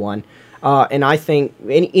single one. And I think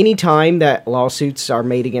any time that lawsuits are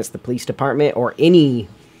made against the police department or any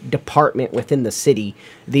department within the city,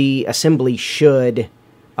 the assembly should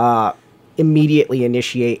immediately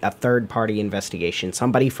initiate a third-party investigation.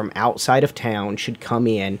 Somebody from outside of town should come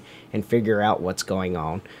in and figure out what's going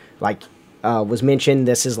on. Like was mentioned,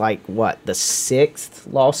 this is the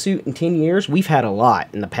 6th lawsuit in 10 years? We've had a lot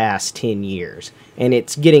in the past 10 years, and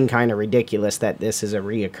it's getting kind of ridiculous that this is a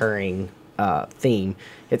reoccurring theme.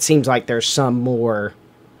 It seems like there's some more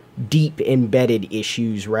deep embedded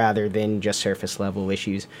issues rather than just surface level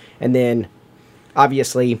issues. And then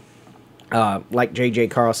obviously, like JJ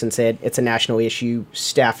Carlson said, it's a national issue.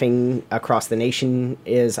 Staffing across the nation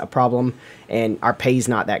is a problem, and our pay's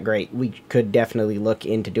not that great. We could definitely look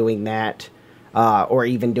into doing that, or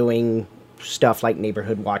even doing stuff like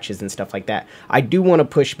neighborhood watches and stuff like that. I do want to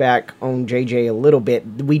push back on JJ a little bit.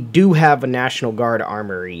 We do have a National Guard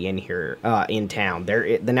armory in here, in town.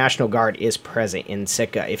 The National Guard is present in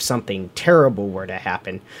Sitka if something terrible were to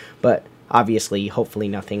happen, but obviously, hopefully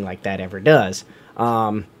nothing like that ever does.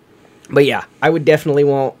 But yeah, I would definitely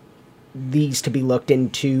want these to be looked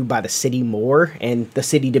into by the city more, and the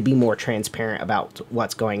city to be more transparent about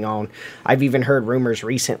what's going on. I've even heard rumors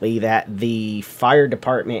recently that the fire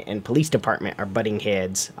department and police department are butting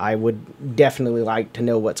heads. I would definitely like to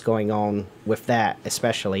know what's going on with that,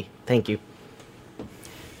 especially. Thank you.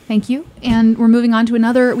 Thank you. And we're moving on to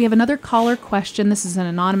we have another caller question. This is an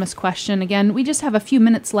anonymous question. Again, we just have a few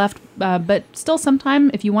minutes left, but still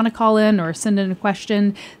sometime if you want to call in or send in a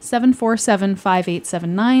question,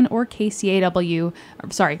 747-5879 or KCAW,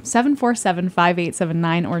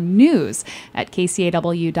 747-5879 or news at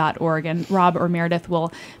kcaw.org. And Rob or Meredith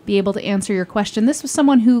will be able to answer your question. This was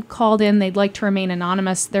someone who called in. They'd like to remain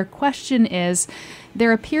anonymous. Their question is,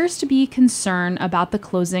 there appears to be concern about the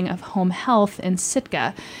closing of home health in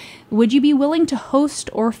Sitka. Would you be willing to host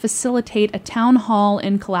or facilitate a town hall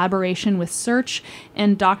in collaboration with Search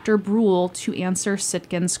and Dr. Brule to answer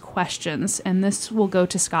Sitkin's questions? And this will go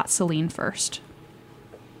to Scott Celine first.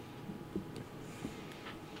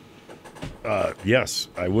 Yes,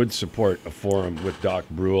 I would support a forum with Doc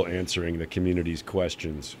Brule answering the community's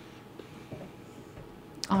questions.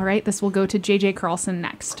 All right, this will go to JJ Carlson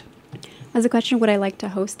next. As a question, would I like to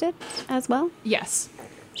host it as well? Yes.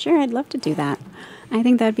 Sure, I'd love to do that. I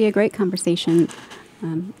think that'd be a great conversation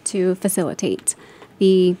to facilitate.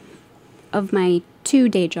 Of my 2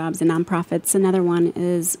 day jobs in nonprofits, another one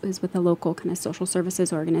is with a local kind of social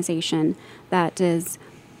services organization that is,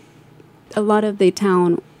 a lot of the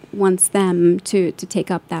town wants them to take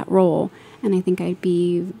up that role. And I think I'd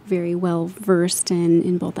be very well versed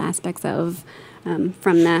in both aspects of,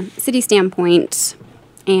 from the city standpoint,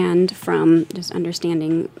 and from just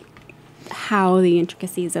understanding how the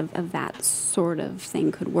intricacies of that sort of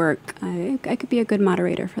thing could work. I could be a good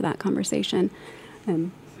moderator for that conversation.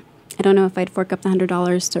 I don't know if I'd fork up the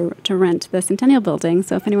 $100 to rent the Centennial Building,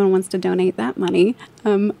 so if anyone wants to donate that money,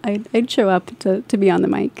 I'd show up to be on the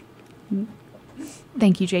mic.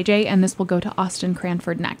 Thank you, JJ, and this will go to Austin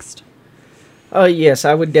Cranford next. Yes,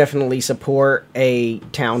 I would definitely support a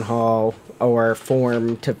town hall or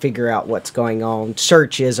forum to figure out what's going on.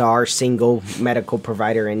 Search is our single medical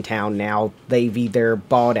provider in town now. They've either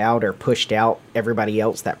bought out or pushed out everybody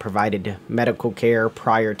else that provided medical care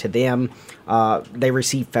prior to them. They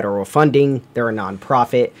receive federal funding. They're a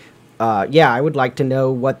nonprofit. I would like to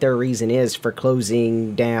know what their reason is for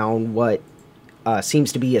closing down what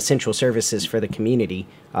seems to be essential services for the community.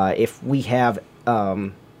 If we have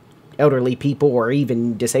elderly people or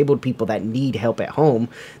even disabled people that need help at home,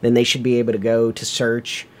 then they should be able to go to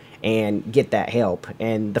Search and get that help.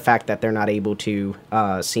 And the fact that they're not able to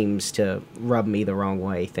seems to rub me the wrong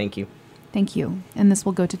way. Thank you. Thank you. And this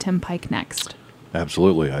will go to Tim Pike next.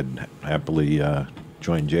 Absolutely. I'd happily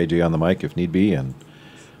join JJ on the mic if need be. And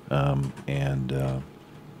I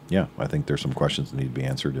think there's some questions that need to be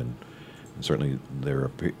answered. And certainly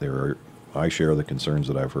I share the concerns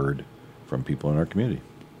that I've heard from people in our community.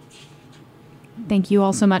 Thank you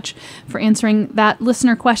all so much for answering that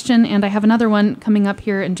listener question. And I have another one coming up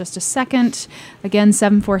here in just a second. Again,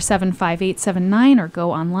 747-5879, or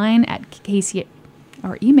go online at KCAW,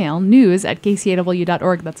 or email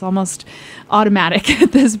news@kcaw.org. That's almost automatic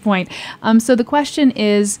at this point. So the question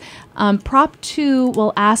is, Prop 2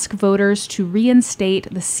 will ask voters to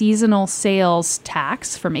reinstate the seasonal sales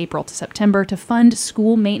tax from April to September to fund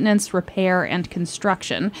school maintenance, repair, and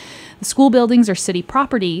construction. The school buildings are city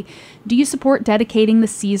property. Do you support dedicating the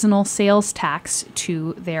seasonal sales tax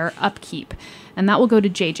to their upkeep? And that will go to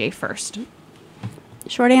JJ first.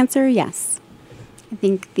 Short answer, yes. I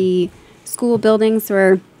think the school buildings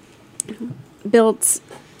were built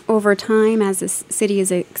over time as the city has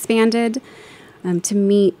expanded to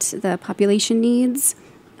meet the population needs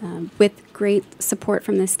with great support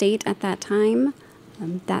from the state at that time.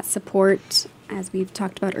 That support, as we've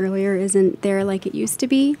talked about earlier, isn't there like it used to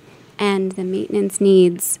be. And the maintenance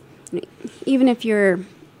needs, even if you're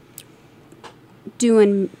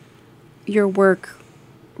doing your work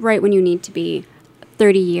right when you need to be,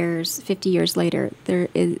 30 years, 50 years later, there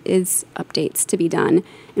is updates to be done.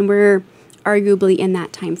 And we're arguably in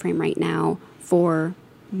that time frame right now for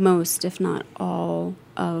most, if not all,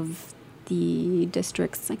 of the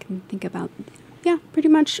districts. I can think about, pretty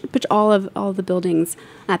much all of the buildings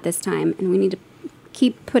at this time. And we need to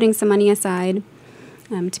keep putting some money aside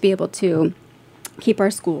to be able to keep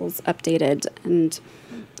our schools updated and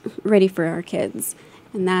ready for our kids.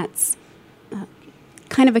 And that's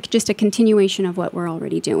kind of just a continuation of what we're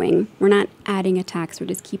already doing. We're not adding a tax, we're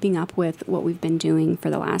just keeping up with what we've been doing for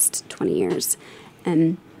the last 20 years.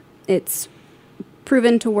 And it's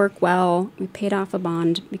proven to work well. We paid off a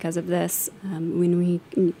bond because of this. When we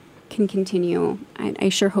can continue. I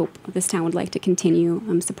sure hope this town would like to continue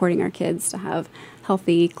supporting our kids to have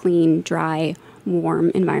healthy, clean, dry, warm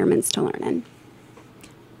environments to learn in.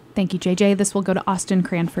 Thank you, JJ. This will go to Austin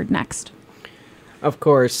Cranford next. Of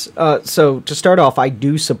course. So to start off, I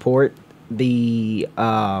do support the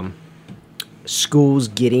schools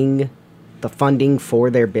getting the funding for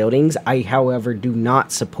their buildings. I, however, do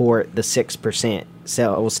not support the 6%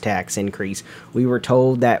 sales tax increase. We were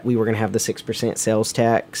told that we were going to have the 6% sales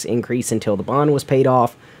tax increase until the bond was paid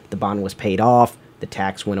off. The bond was paid off. The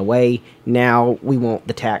tax went away. Now we want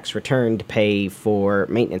the tax returned to pay for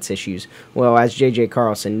maintenance issues. Well, as J.J.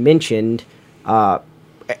 Carlson mentioned,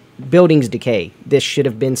 buildings decay. This should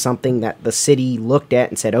have been something that the city looked at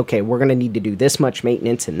and said, okay, we're going to need to do this much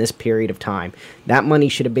maintenance in this period of time. That money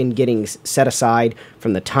should have been getting set aside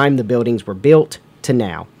from the time the buildings were built to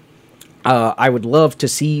now. I would love to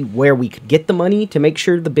see where we could get the money to make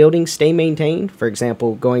sure the buildings stay maintained. For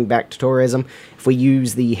example, going back to tourism, if we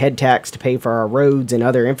use the head tax to pay for our roads and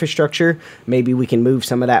other infrastructure, maybe we can move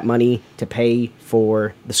some of that money to pay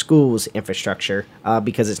for the school's infrastructure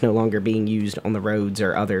because it's no longer being used on the roads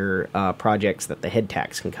or other projects that the head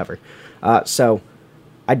tax can cover. So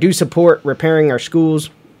I do support repairing our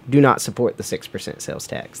schools, do not support the 6% sales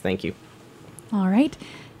tax. Thank you. All right.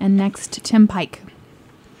 And next, Tim Pike.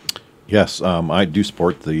 Yes, I do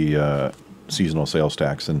support the seasonal sales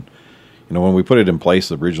tax. And, when we put it in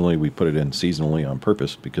place, originally we put it in seasonally on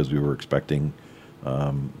purpose because we were expecting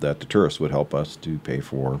that the tourists would help us to pay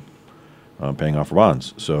for paying off our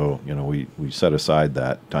bonds. So, we set aside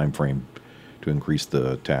that time frame to increase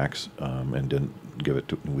the tax and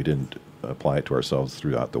we didn't apply it to ourselves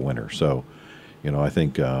throughout the winter. So, I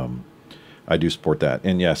think I do support that.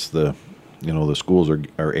 And yes, the schools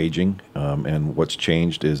are aging, and what's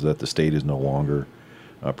changed is that the state is no longer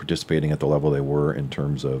participating at the level they were in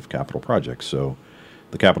terms of capital projects. So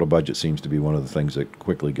the capital budget seems to be one of the things that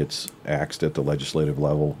quickly gets axed at the legislative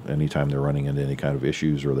level anytime they're running into any kind of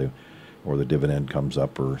issues or the dividend comes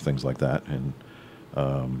up or things like that. And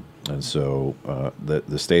so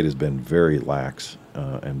the state has been very lax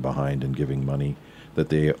and behind in giving money that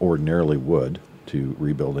they ordinarily would to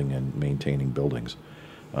rebuilding and maintaining buildings.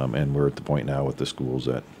 And we're at the point now with the schools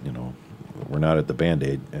that, we're not at the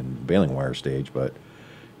Band-Aid and baling wire stage, but,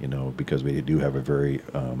 because we do have a very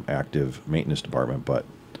active maintenance department. But,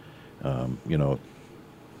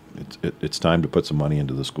 it's time to put some money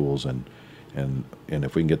into the schools. And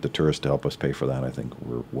if we can get the tourists to help us pay for that, I think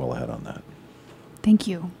we're well ahead on that. Thank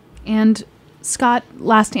you. And Scott,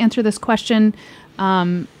 last to answer this question,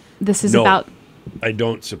 this is about... I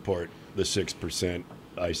don't support the 6%.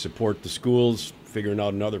 I support the schools figuring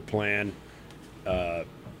out another plan.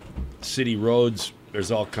 City roads,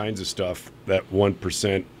 there's all kinds of stuff that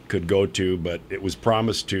 1% could go to, but it was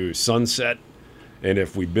promised to sunset, and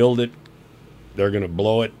if we build it, they're going to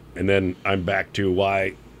blow it. And then I'm back to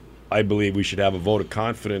why I believe we should have a vote of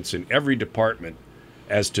confidence in every department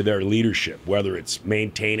as to their leadership, whether it's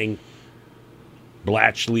maintaining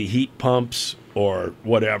Blatchley heat pumps or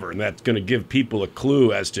whatever, and that's going to give people a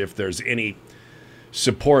clue as to if there's any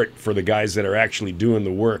support for the guys that are actually doing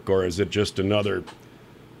the work, or is it just another,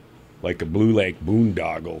 like a Blue Lake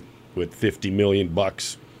boondoggle with $50 million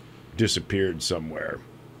disappeared somewhere?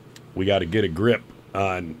 We got to get a grip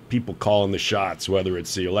on people calling the shots, whether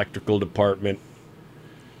it's the electrical department,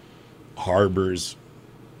 harbors.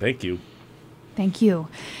 Thank you. Thank you.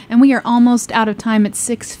 And we are almost out of time at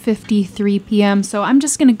 6:53 p.m. So I'm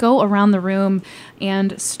just going to go around the room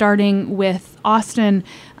and starting with Austin.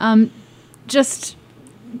 Just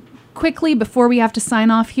quickly, before we have to sign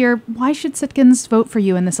off here, why should Sitkans vote for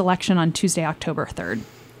you in this election on Tuesday, October 3rd?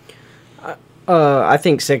 I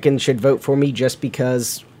think Sitkans should vote for me just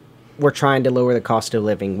because we're trying to lower the cost of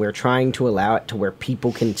living. We're trying to allow it to where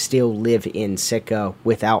people can still live in Sitka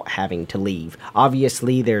without having to leave.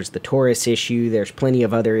 Obviously, there's the tourist issue. There's plenty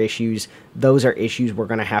of other issues. Those are issues we're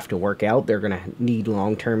going to have to work out. They're going to need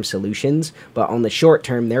long-term solutions. But on the short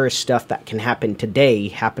term, there is stuff that can happen today,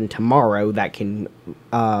 happen tomorrow, that can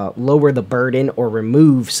lower the burden or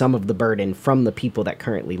remove some of the burden from the people that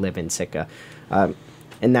currently live in Sitka.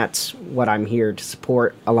 And that's what I'm here to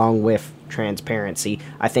support, along with transparency.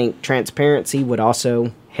 I think transparency would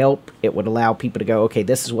also help. It would allow people to go, okay,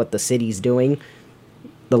 this is what the city's doing.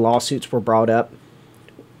 The lawsuits were brought up.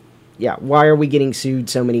 Yeah, why are we getting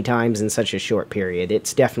sued so many times in such a short period?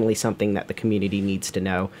 It's definitely something that the community needs to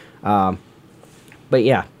know. But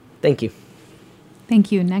yeah, thank you.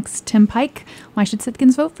 Thank you. Next, Tim Pike. Why should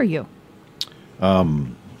Sitkans vote for you?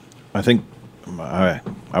 I think I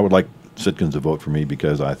would like Sitkans to vote for me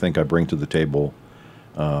because I think I bring to the table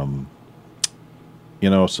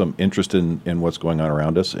some interest in what's going on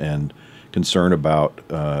around us and concern about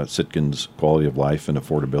Sitkin's quality of life and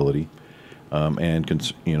affordability.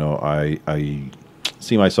 I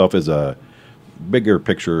see myself as a bigger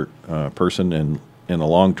picture person and a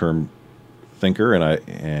long-term thinker,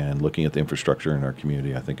 and looking at the infrastructure in our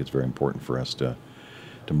community. I think it's very important for us to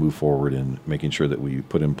move forward in making sure that we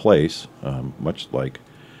put in place, much like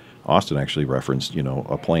Austin actually referenced,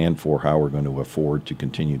 a plan for how we're going to afford to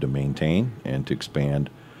continue to maintain and to expand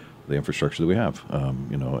the infrastructure that we have,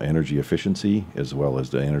 energy efficiency as well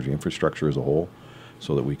as the energy infrastructure as a whole,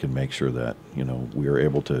 so that we can make sure that, we are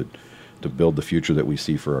able to build the future that we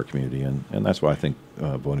see for our community. And that's why I think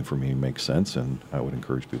voting for me makes sense, and I would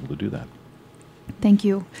encourage people to do that. Thank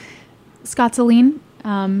you. Scott Saline,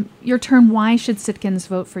 your turn. Why should Sitkans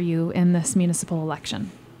vote for you in this municipal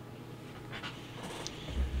election?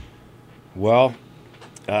 Well,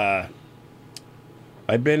 I've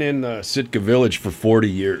been in Sitka Village for 40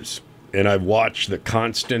 years, and I've watched the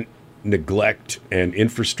constant neglect and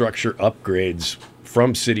infrastructure upgrades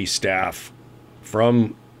from city staff,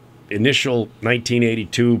 from initial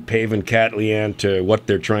 1982 paving Catlean to what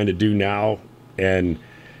they're trying to do now. And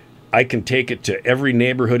I can take it to every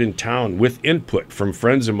neighborhood in town with input from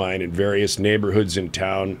friends of mine in various neighborhoods in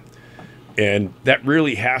town. And that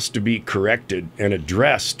really has to be corrected and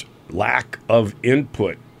addressed. Lack of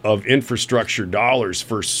input of infrastructure dollars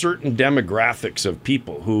for certain demographics of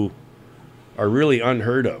people who are really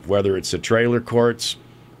unheard of, whether it's the trailer courts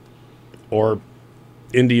or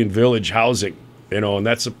Indian Village housing, and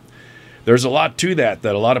there's a lot to that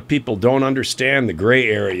a lot of people don't understand, the gray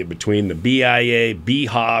area between the BIA,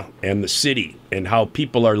 BHA, and the city, and how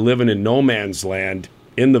people are living in no man's land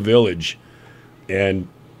in the village and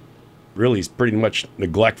really pretty much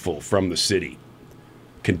neglectful from the city.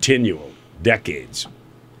 Continual, decades.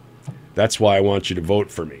 That's why I want you to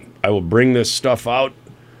vote for me. I will bring this stuff out,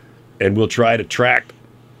 and we'll try to track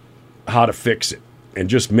how to fix it and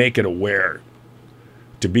just make it aware.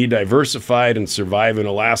 To be diversified and survive in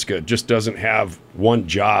Alaska just doesn't have one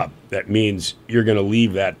job. That means you're going to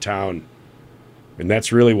leave that town. And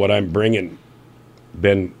that's really what I'm bringing.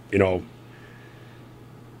 I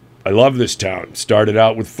love this town. Started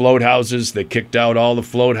out with float houses. They kicked out all the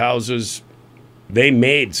float houses. They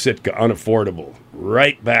made Sitka unaffordable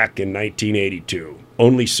right back in 1982.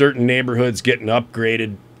 Only certain neighborhoods getting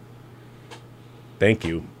upgraded. Thank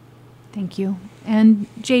you. Thank you. And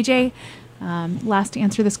JJ, last to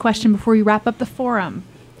answer this question before we wrap up the forum.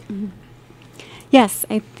 Yes,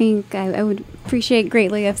 I think I would appreciate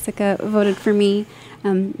greatly if Sitka voted for me,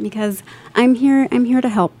 because I'm here to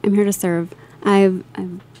help. I'm here to serve. I've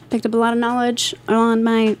picked up a lot of knowledge on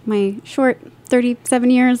my short 37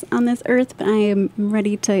 years on this earth, but I am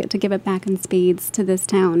ready to give it back in spades to this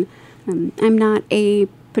town. I'm not a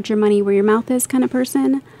put your money where your mouth is kind of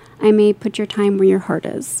person. I'm a put your time where your heart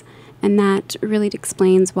is. And that really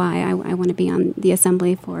explains why I want to be on the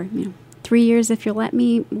assembly for 3 years if you'll let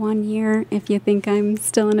me, 1 year if you think I'm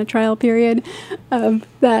still in a trial period.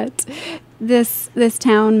 That this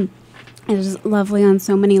town is lovely on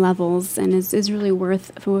so many levels and is really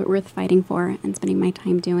worth fighting for and spending my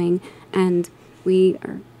time doing. And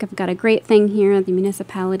have got a great thing here. The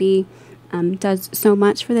municipality does so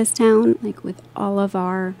much for this town, like with all of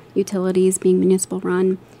our utilities being municipal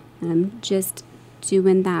run, just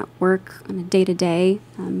doing that work on a day-to-day,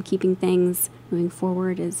 keeping things moving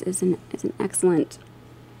forward is an excellent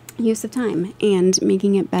use of time and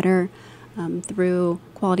making it better through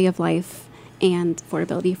quality of life and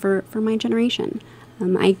affordability for my generation.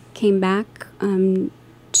 I came back to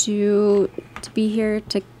be here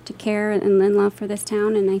to care and love for this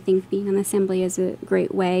town, and I think being on the assembly is a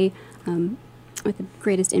great way with the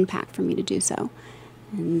greatest impact for me to do so.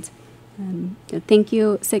 And thank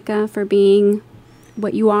you, Sitka, for being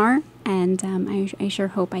what you are, and I sure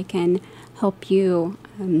hope I can help you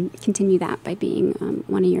continue that by being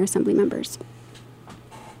one of your assembly members.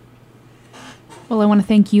 Well, I want to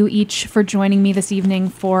thank you each for joining me this evening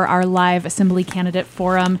for our live Assembly Candidate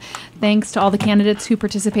Forum. Thanks to all the candidates who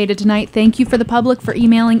participated tonight. Thank you for the public for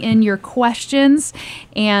emailing in your questions.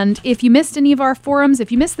 And if you missed any of our forums,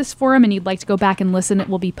 if you missed this forum and you'd like to go back and listen, it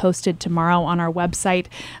will be posted tomorrow on our website.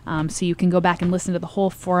 So you can go back and listen to the whole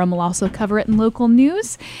forum. We'll also cover it in local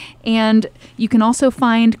news. And you can also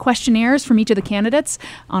find questionnaires from each of the candidates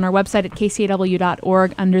on our website at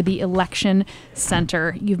kcaw.org under the Election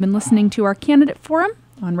Center. You've been listening to our Candidate Forum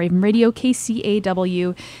on Raven Radio,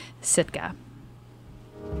 KCAW, Sitka.